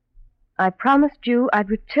 I promised you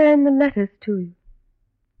I'd return the letters to you.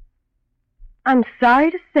 I'm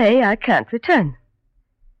sorry to say I can't return.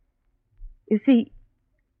 You see,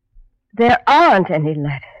 there aren't any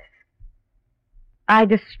letters. I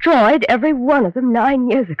destroyed every one of them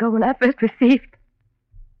 9 years ago when I first received them.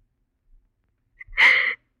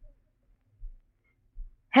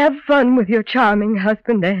 Have fun with your charming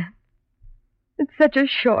husband, Anne. It's such a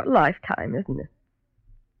short lifetime, isn't it?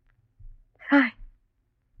 Hi.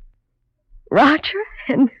 Roger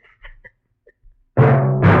Henderson.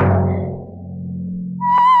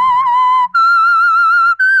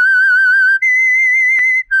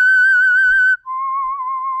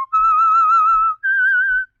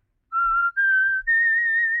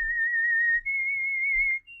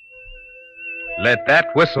 Let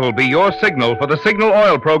that whistle be your signal for the Signal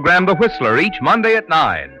Oil program, The Whistler, each Monday at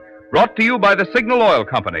 9. Brought to you by the Signal Oil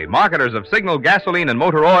Company, marketers of Signal gasoline and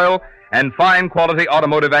motor oil and fine quality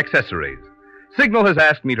automotive accessories. Signal has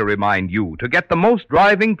asked me to remind you to get the most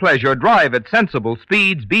driving pleasure, drive at sensible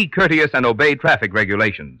speeds, be courteous, and obey traffic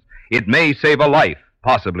regulations. It may save a life,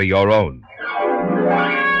 possibly your own.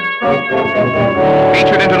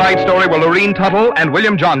 Featured in tonight's story were Lorene Tuttle and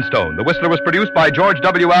William Johnstone. The Whistler was produced by George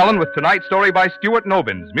W. Allen with tonight's story by Stuart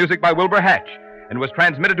Nobbins, music by Wilbur Hatch, and was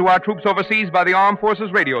transmitted to our troops overseas by the Armed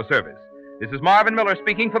Forces Radio Service. This is Marvin Miller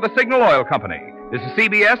speaking for the Signal Oil Company. This is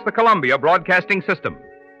CBS, the Columbia Broadcasting System.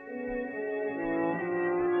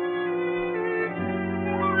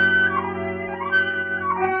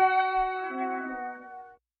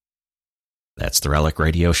 That's That's the Relic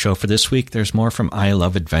Radio Show for this week. There's more from I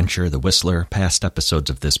Love Adventure, The Whistler, past episodes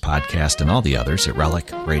of this podcast, and all the others at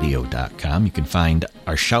relicradio.com. You can find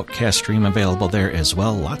our Shoutcast stream available there as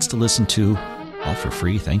well. Lots to listen to, all for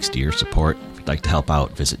free, thanks to your support. If you'd like to help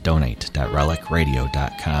out, visit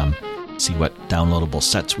donate.relicradio.com. See what downloadable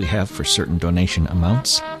sets we have for certain donation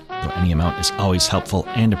amounts. Though any amount is always helpful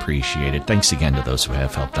and appreciated. Thanks again to those who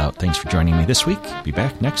have helped out. Thanks for joining me this week. Be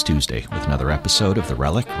back next Tuesday with another episode of the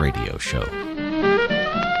Relic Radio Show.